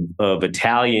of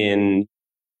Italian.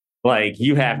 Like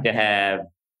you have to have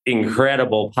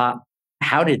incredible pop.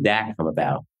 How did that come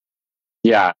about?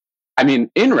 Yeah. I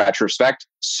mean, in retrospect,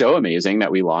 so amazing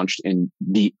that we launched in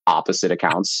the opposite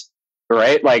accounts,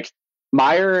 right? Like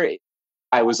Meijer,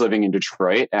 I was living in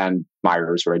Detroit and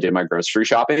Meijer is where I did my grocery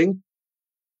shopping.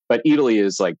 But Italy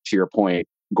is, like, to your point,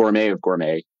 gourmet of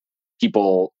gourmet.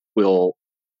 People will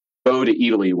go to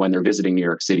Italy when they're visiting New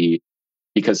York City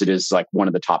because it is like one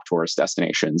of the top tourist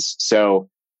destinations. So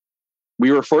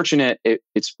we were fortunate.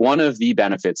 It's one of the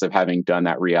benefits of having done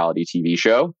that reality TV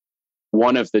show.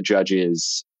 One of the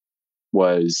judges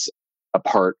was a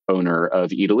part owner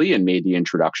of Italy and made the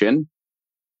introduction.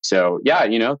 So yeah,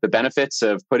 the benefits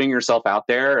of putting yourself out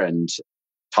there and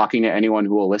talking to anyone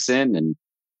who will listen and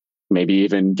maybe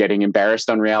even getting embarrassed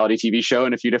on reality TV show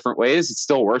in a few different ways, it's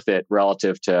still worth it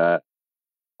relative to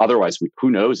otherwise,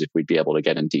 who knows if we'd be able to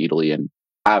get into Italy and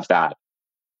have that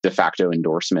de facto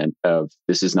endorsement of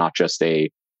this is not just a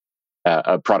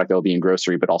product that will be in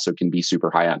grocery, but also can be super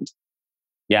high end.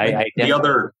 Yeah.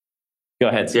 Go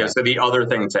ahead, Scott. Yeah. So the other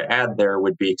thing to add there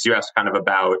would be, because you asked kind of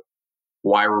about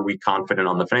why were we confident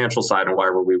on the financial side and why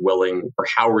were we willing, or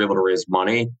how were we able to raise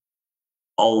money?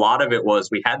 A lot of it was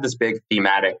we had this big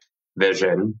thematic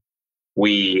vision.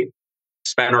 We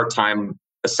spent our time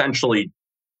essentially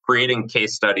creating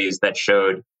case studies that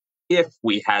showed if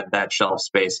we had that shelf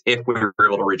space, if we were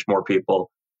able to reach more people,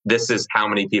 this is how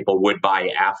many people would buy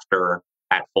after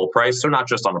at full price. So not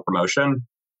just on a promotion.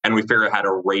 And we figured out how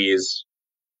to raise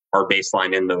our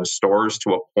baseline in those stores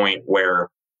to a point where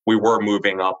we were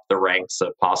moving up the ranks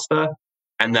of pasta.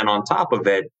 And then on top of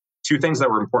it, two things that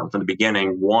were important from the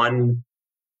beginning. One,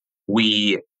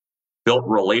 we built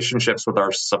relationships with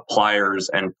our suppliers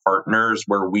and partners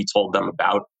where we told them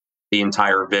about the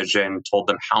entire vision, told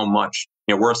them how much,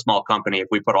 we're a small company. If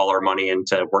we put all our money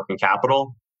into working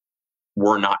capital,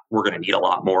 we're going to need a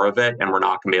lot more of it, and we're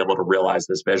not going to be able to realize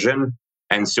this vision.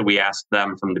 And so we asked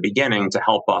them from the beginning to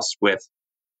help us with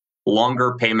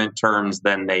longer payment terms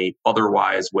than they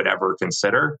otherwise would ever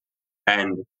consider.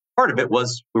 And part of it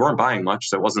was we weren't buying much,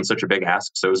 so it wasn't such a big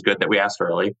ask. So it was good that we asked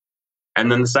early. And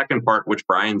then the second part, which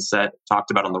Brian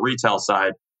talked about on the retail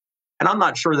side, and I'm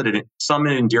not sure that some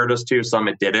it endeared us to, some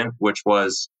it didn't, which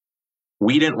was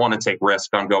we didn't want to take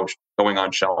risk on going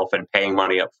on shelf and paying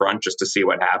money up front just to see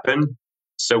what happened.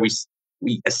 So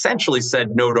we essentially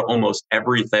said no to almost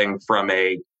everything from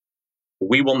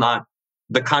we will not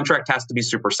the contract has to be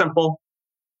super simple.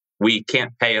 We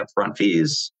can't pay upfront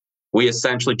fees. We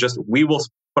essentially we will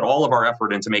put all of our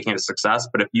effort into making it a success.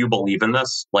 But if you believe in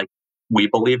this, like we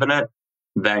believe in it,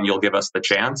 then you'll give us the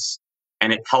chance.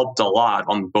 And it helped a lot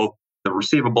on both the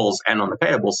receivables and on the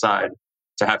payable side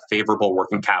to have favorable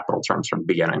working capital terms from the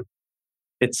beginning.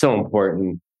 It's so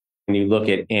important when you look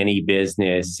at any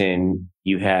business and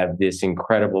you have this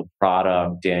incredible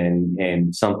product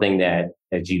and something that,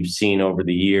 as you've seen over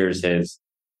the years,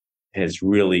 has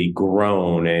really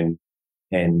grown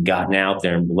and gotten out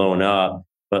there and blown up.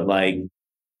 But like,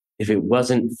 if it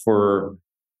wasn't for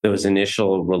those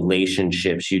initial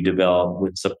relationships you develop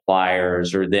with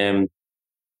suppliers or them,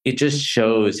 it just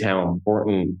shows how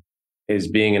important as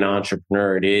being an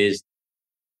entrepreneur it is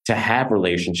to have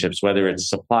relationships, whether it's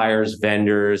suppliers,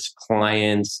 vendors,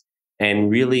 clients, and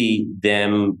really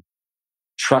them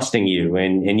trusting you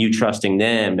and you trusting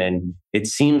them. And it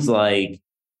seems like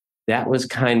that was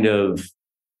kind of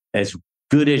as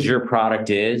good as your product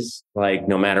is, like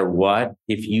no matter what,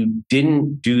 if you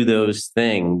didn't do those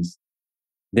things,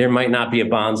 there might not be a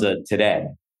Banza today,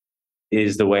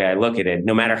 is the way I look at it,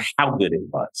 no matter how good it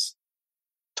was.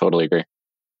 Totally agree.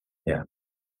 Yeah.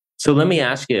 So let me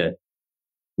ask you,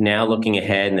 now looking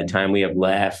ahead and the time we have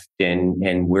left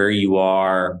and where you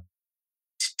are,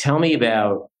 tell me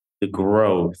about the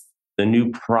growth, the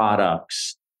new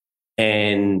products,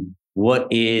 and what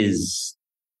is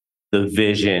the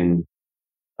vision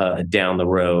down the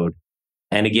road.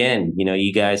 And again,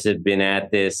 you guys have been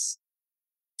at this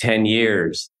 10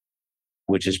 years,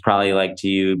 which is probably like to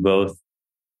you both,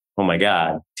 oh my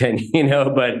God, 10,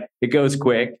 but it goes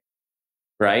quick,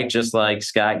 right? Just like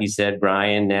Scott, you said,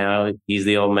 Brian, now he's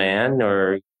the old man,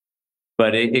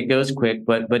 but it goes quick.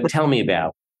 But tell me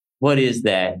about what is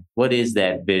that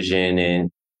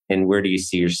vision and where do you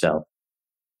see yourself?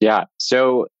 Yeah.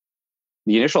 So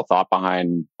the initial thought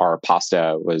behind our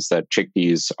pasta was that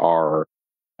chickpeas are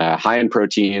high in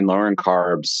protein, lower in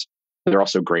carbs. They're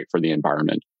also great for the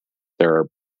environment.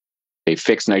 They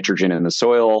fix nitrogen in the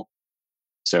soil.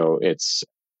 So it's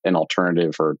an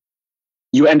alternative, or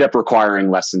you end up requiring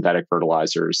less synthetic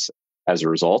fertilizers as a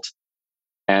result.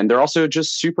 And they're also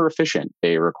just super efficient.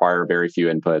 They require very few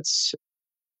inputs.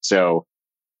 So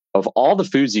of all the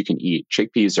foods you can eat,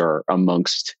 chickpeas are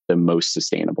amongst the most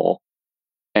sustainable.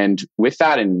 And with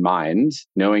that in mind,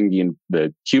 knowing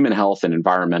the human health and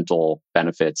environmental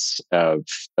benefits of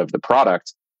the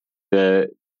product, the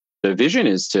vision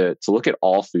is to look at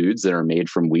all foods that are made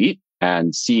from wheat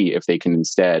and see if they can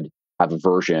instead have a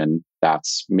version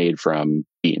that's made from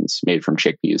beans, made from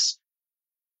chickpeas.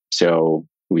 So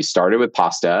we started with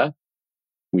pasta.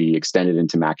 We extended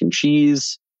into mac and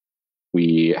cheese.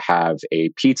 We have a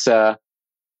pizza.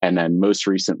 And then most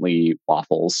recently,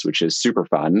 waffles, which is super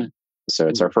fun. So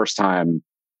it's our first time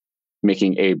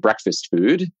making a breakfast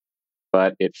food,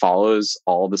 but it follows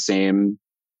the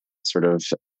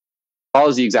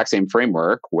exact same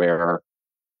framework where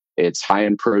it's high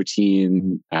in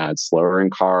protein, it's lower in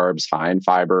carbs, high in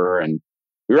fiber. And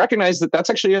we recognize that that's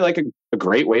actually like a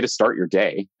great way to start your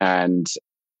day. And,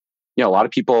 a lot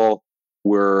of people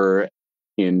were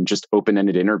in just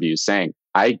open-ended interviews saying,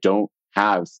 I don't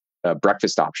have a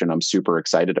breakfast option I'm super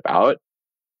excited about.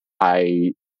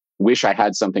 I wish I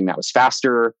had something that was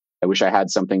faster. I wish I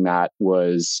had something that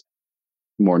was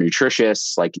more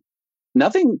nutritious. Like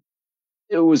nothing,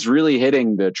 it was really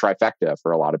hitting the trifecta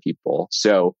for a lot of people.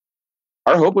 So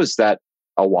our hope was that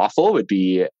a waffle would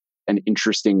be an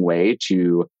interesting way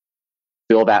to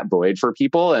fill that void for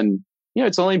people. And,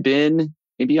 it's only been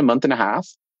maybe a month and a half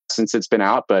since it's been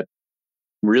out, but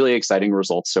really exciting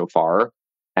results so far.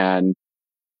 And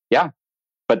yeah,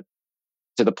 but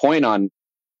to the point on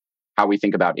how we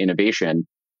think about innovation,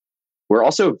 we're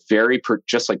also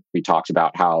just like we talked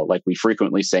about how like we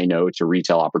frequently say no to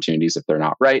retail opportunities if they're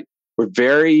not right. We're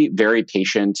very, very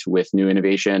patient with new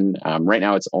innovation. Right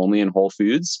now, it's only in Whole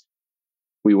Foods.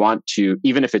 We want to,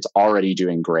 even if it's already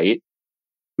doing great,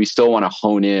 we still want to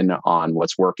hone in on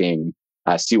what's working,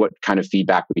 see what kind of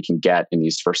feedback we can get in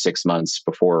these first 6 months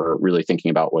before really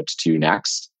thinking about what to do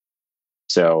next.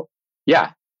 So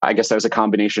yeah, I guess that was a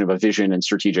combination of a vision and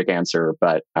strategic answer,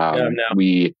 but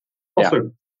the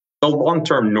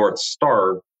long-term North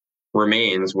Star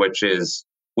remains, which is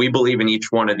we believe in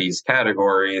each one of these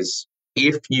categories.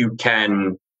 If you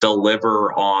can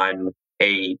deliver on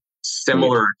a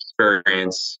similar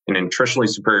experience, an nutritionally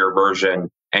superior version,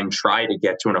 and try to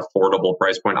get to an affordable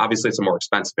price point, obviously it's a more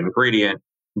expensive ingredient,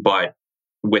 but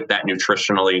with that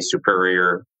nutritionally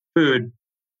superior food,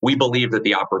 we believe that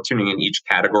the opportunity in each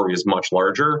category is much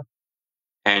larger.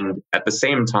 And at the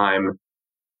same time,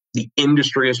 the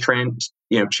industry has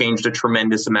changed a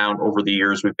tremendous amount over the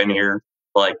years we've been here.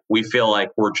 Like, we feel like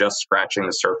we're just scratching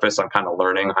the surface on kind of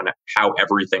learning on how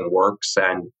everything works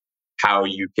and how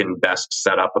you can best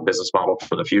set up a business model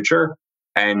for the future.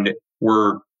 And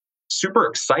we're super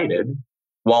excited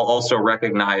while also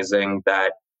recognizing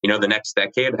that, the next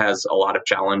decade has a lot of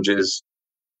challenges,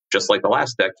 just like the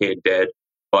last decade did.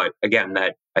 But again,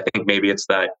 that I think maybe it's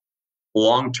that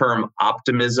long-term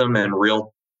optimism and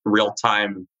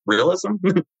real-time realism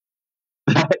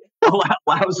that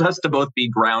allows us to both be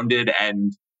grounded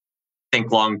and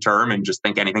think long-term and just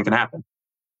think anything can happen.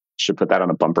 Should put that on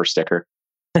a bumper sticker.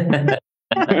 Maybe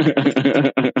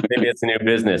it's a new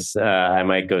business I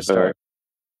might go start.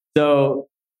 So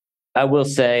I will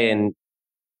say, and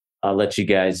I'll let you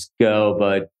guys go,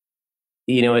 but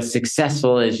as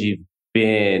successful as you've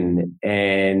been,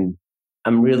 and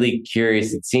I'm really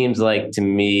curious, it seems like to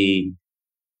me,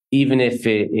 even if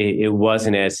it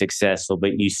wasn't as successful,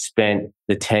 but you spent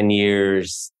the 10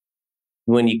 years,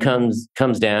 when you comes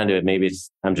down to it, maybe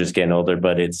I'm just getting older,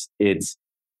 but it's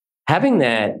having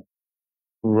that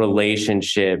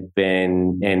relationship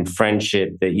and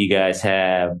friendship that you guys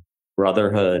have,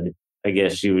 brotherhood, I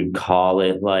guess you would call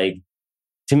it. Like,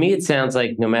 to me, it sounds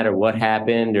like no matter what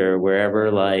happened or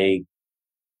wherever, like,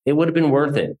 it would have been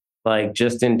worth it. Like,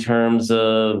 just in terms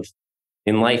of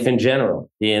in life in general,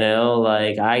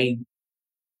 like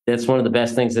that's one of the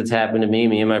best things that's happened to me.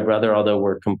 Me and my brother, although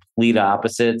we're complete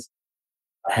opposites,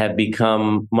 have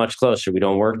become much closer. We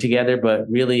don't work together, but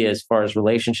really, as far as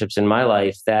relationships in my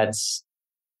life, that's,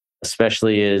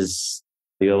 especially as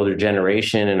the older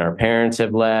generation and our parents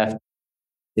have left,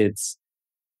 it's,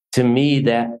 to me,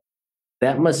 that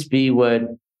must be what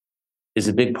is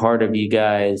a big part of you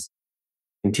guys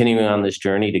continuing on this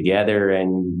journey together.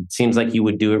 And it seems like you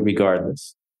would do it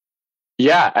regardless.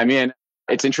 Yeah. I mean,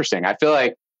 it's interesting. I feel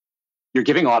like you're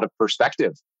giving a lot of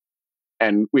perspective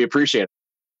and we appreciate it.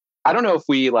 I don't know if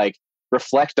we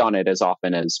reflect on it as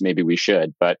often as maybe we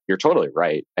should, but you're totally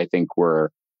right. I think we're,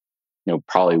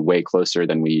 probably way closer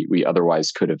than we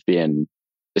otherwise could have been,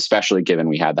 especially given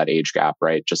we had that age gap,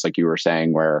 right? Just like you were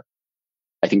saying, where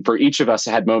I think for each of us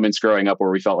had moments growing up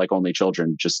where we felt like only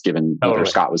children, just given whether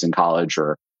Scott was in college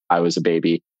or I was a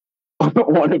baby,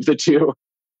 one of the two.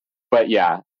 But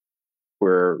yeah,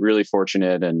 we're really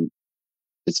fortunate and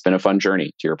it's been a fun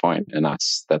journey, to your point, and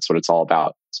that's what it's all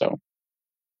about. So,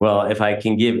 well, if I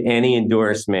can give any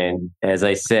endorsement, as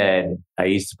I said, I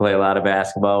used to play a lot of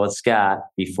basketball with Scott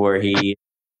before he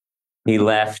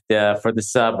left for the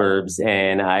suburbs,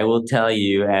 and I will tell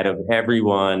you, out of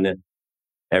everyone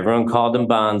called him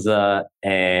Banza,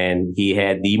 and he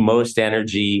had the most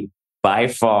energy by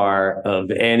far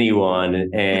of anyone,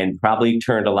 and probably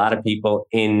turned a lot of people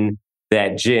in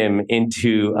that gym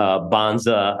into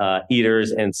Banza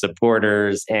eaters and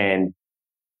supporters. And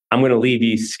I'm going to leave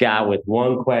you, Scott, with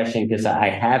one question, because I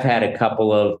have had a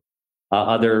couple of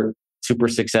other super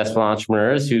successful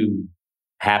entrepreneurs who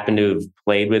happen to have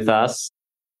played with us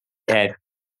at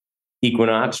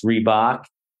Equinox, Reebok.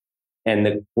 And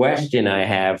the question I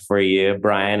have for you,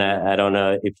 Brian, I don't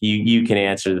know if you can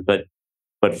answer, but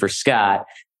for Scott,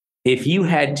 if you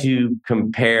had to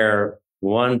compare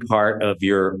one part of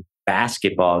your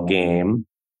basketball game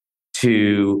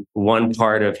to one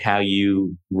part of how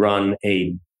you run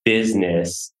a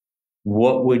business,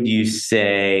 what would you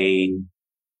say?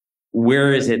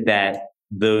 Where is it that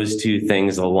those two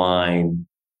things align,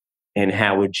 and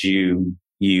how would you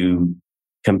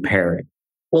compare it?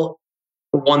 Well,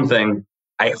 one thing,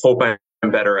 I hope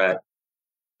I'm better at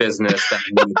business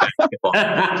than basketball.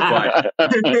 But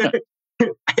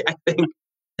I think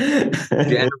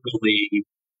generally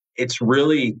it's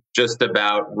really just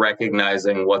about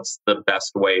recognizing what's the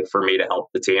best way for me to help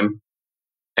the team.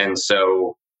 And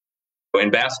so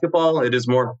in basketball, it is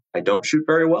more, I don't shoot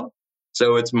very well.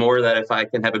 So it's more that if I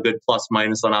can have a good plus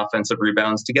minus on offensive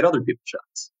rebounds to get other people's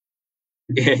shots.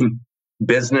 In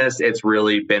business, it's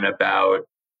really been about,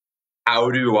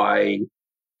 how do I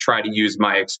try to use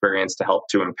my experience to help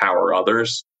to empower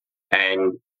others?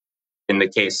 And in the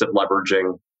case of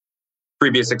leveraging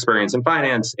previous experience in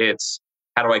finance, it's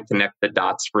how do I connect the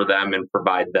dots for them and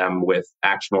provide them with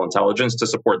actionable intelligence to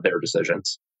support their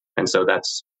decisions? And so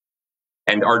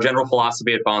and our general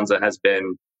philosophy at Banza has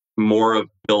been more of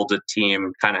build a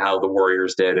team, kind of how the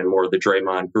Warriors did, and more of the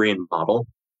Draymond Green model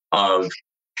of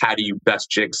how do you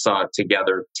best jigsaw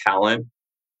together talent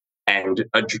and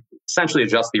essentially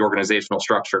adjust the organizational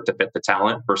structure to fit the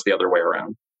talent versus the other way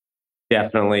around.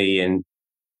 Definitely. And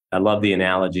I love the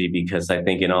analogy, because I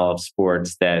think in all of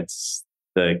sports, that's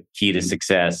the key to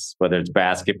success, whether it's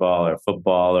basketball or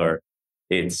football or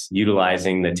It's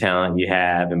utilizing the talent you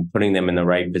have and putting them in the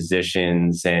right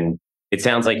positions. And it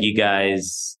sounds like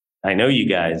I know you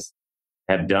guys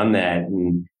have done that.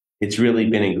 And it's really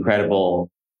been incredible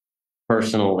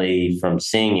personally from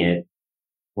seeing it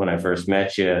when I first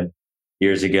met you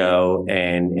years ago,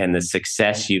 and the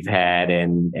success you've had,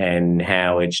 and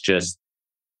how it's just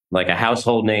like a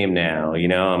household name now.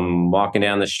 I'm walking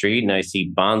down the street and I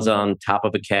see Banza on top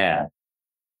of a cab.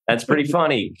 That's pretty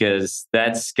funny because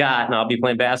that's Scott, and I'll be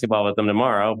playing basketball with them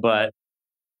tomorrow. But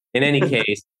in any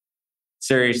case,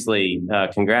 seriously,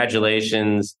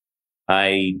 congratulations.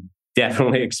 I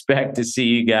definitely expect to see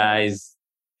you guys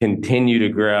continue to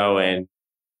grow and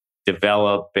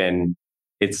develop. And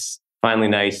it's finally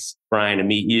nice, Brian, to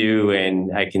meet you.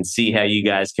 And I can see how you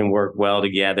guys can work well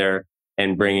together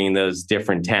and bringing those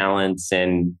different talents,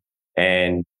 and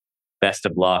best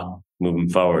of luck moving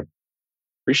forward.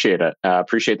 Appreciate it.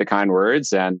 Appreciate the kind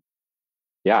words, and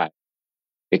yeah,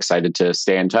 excited to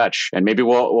stay in touch. And maybe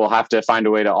we'll have to find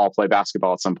a way to all play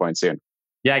basketball at some point soon.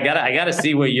 Yeah, I gotta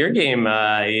see what your game.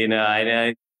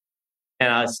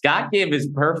 Scott gave his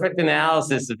perfect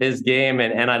analysis of his game,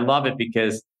 and I love it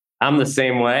because I'm the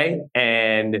same way,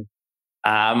 and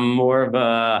I'm more of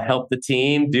a help the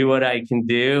team, do what I can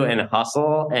do, and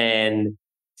hustle. And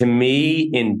to me,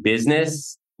 in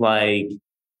business, like,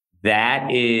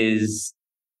 that is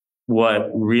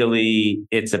what really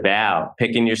it's about.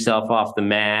 Picking yourself off the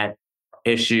mat,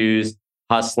 issues,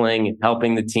 hustling,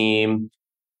 helping the team.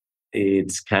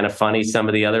 It's kind of funny, some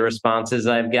of the other responses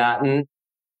I've gotten,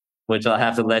 which I'll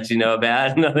have to let you know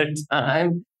about another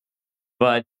time.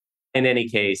 But in any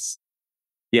case,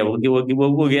 yeah,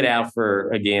 we'll get out for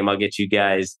a game. I'll get you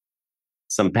guys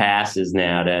some passes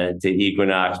now to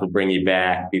Equinox. We'll bring you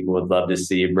back. People would love to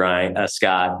see you,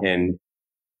 Scott, and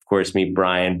of course meet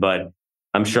Brian. But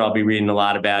I'm sure I'll be reading a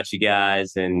lot about you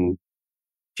guys and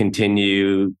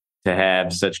continue to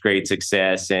have such great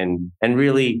success and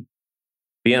really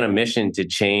be on a mission to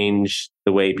change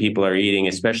the way people are eating,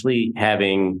 especially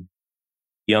having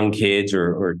young kids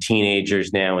or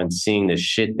teenagers now and seeing the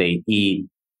shit they eat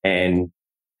and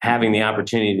having the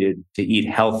opportunity to eat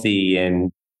healthy.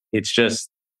 And it's just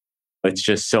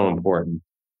so important.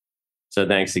 So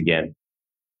thanks again.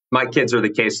 My kids are the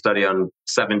case study on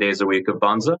 7 days a week of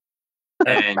Banza.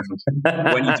 And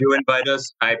when you do invite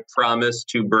us, I promise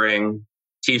to bring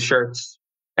t-shirts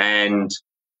and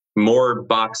more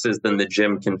boxes than the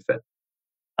gym can fit.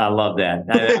 I love that.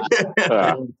 I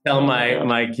tell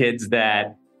my kids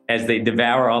that as they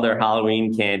devour all their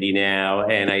Halloween candy now,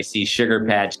 and I see Sugar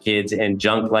Patch Kids and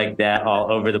junk like that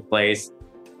all over the place,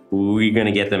 we're going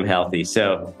to get them healthy.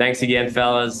 So thanks again,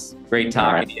 fellas. Great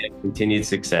talking to you. Continued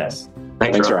success.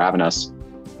 Thanks for having us.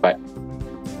 Bye.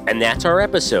 And that's our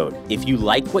episode. If you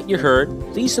like what you heard,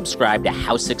 please subscribe to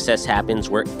How Success Happens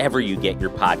wherever you get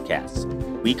your podcasts.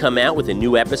 We come out with a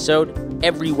new episode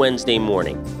every Wednesday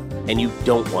morning, and you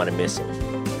don't want to miss it.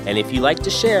 And if you like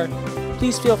to share,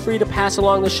 please feel free to pass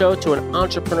along the show to an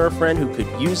entrepreneur friend who could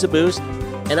use a boost,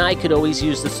 and I could always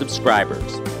use the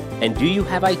subscribers. And do you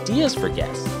have ideas for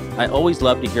guests? I always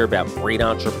love to hear about great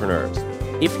entrepreneurs.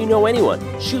 If you know anyone,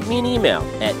 shoot me an email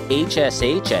at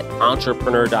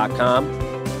hsh@entrepreneur.com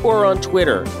or on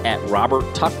Twitter at Robert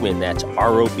Tuchman, that's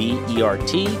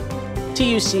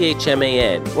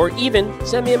RobertTuchman, or even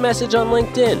send me a message on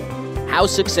LinkedIn. How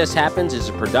Success Happens is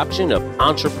a production of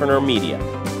Entrepreneur Media.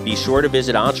 Be sure to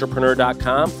visit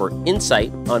entrepreneur.com for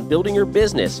insight on building your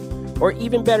business, or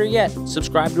even better yet,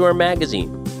 subscribe to our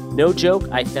magazine. No joke,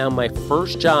 I found my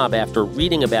first job after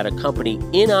reading about a company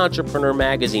in Entrepreneur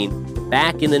Magazine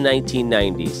back in the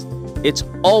 1990s. It's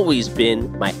always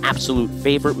been my absolute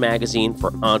favorite magazine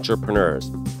for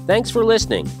entrepreneurs. Thanks for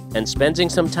listening and spending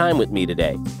some time with me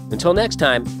today. Until next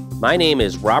time, my name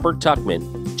is Robert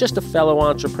Tuchman, just a fellow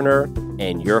entrepreneur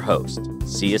and your host.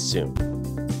 See you soon.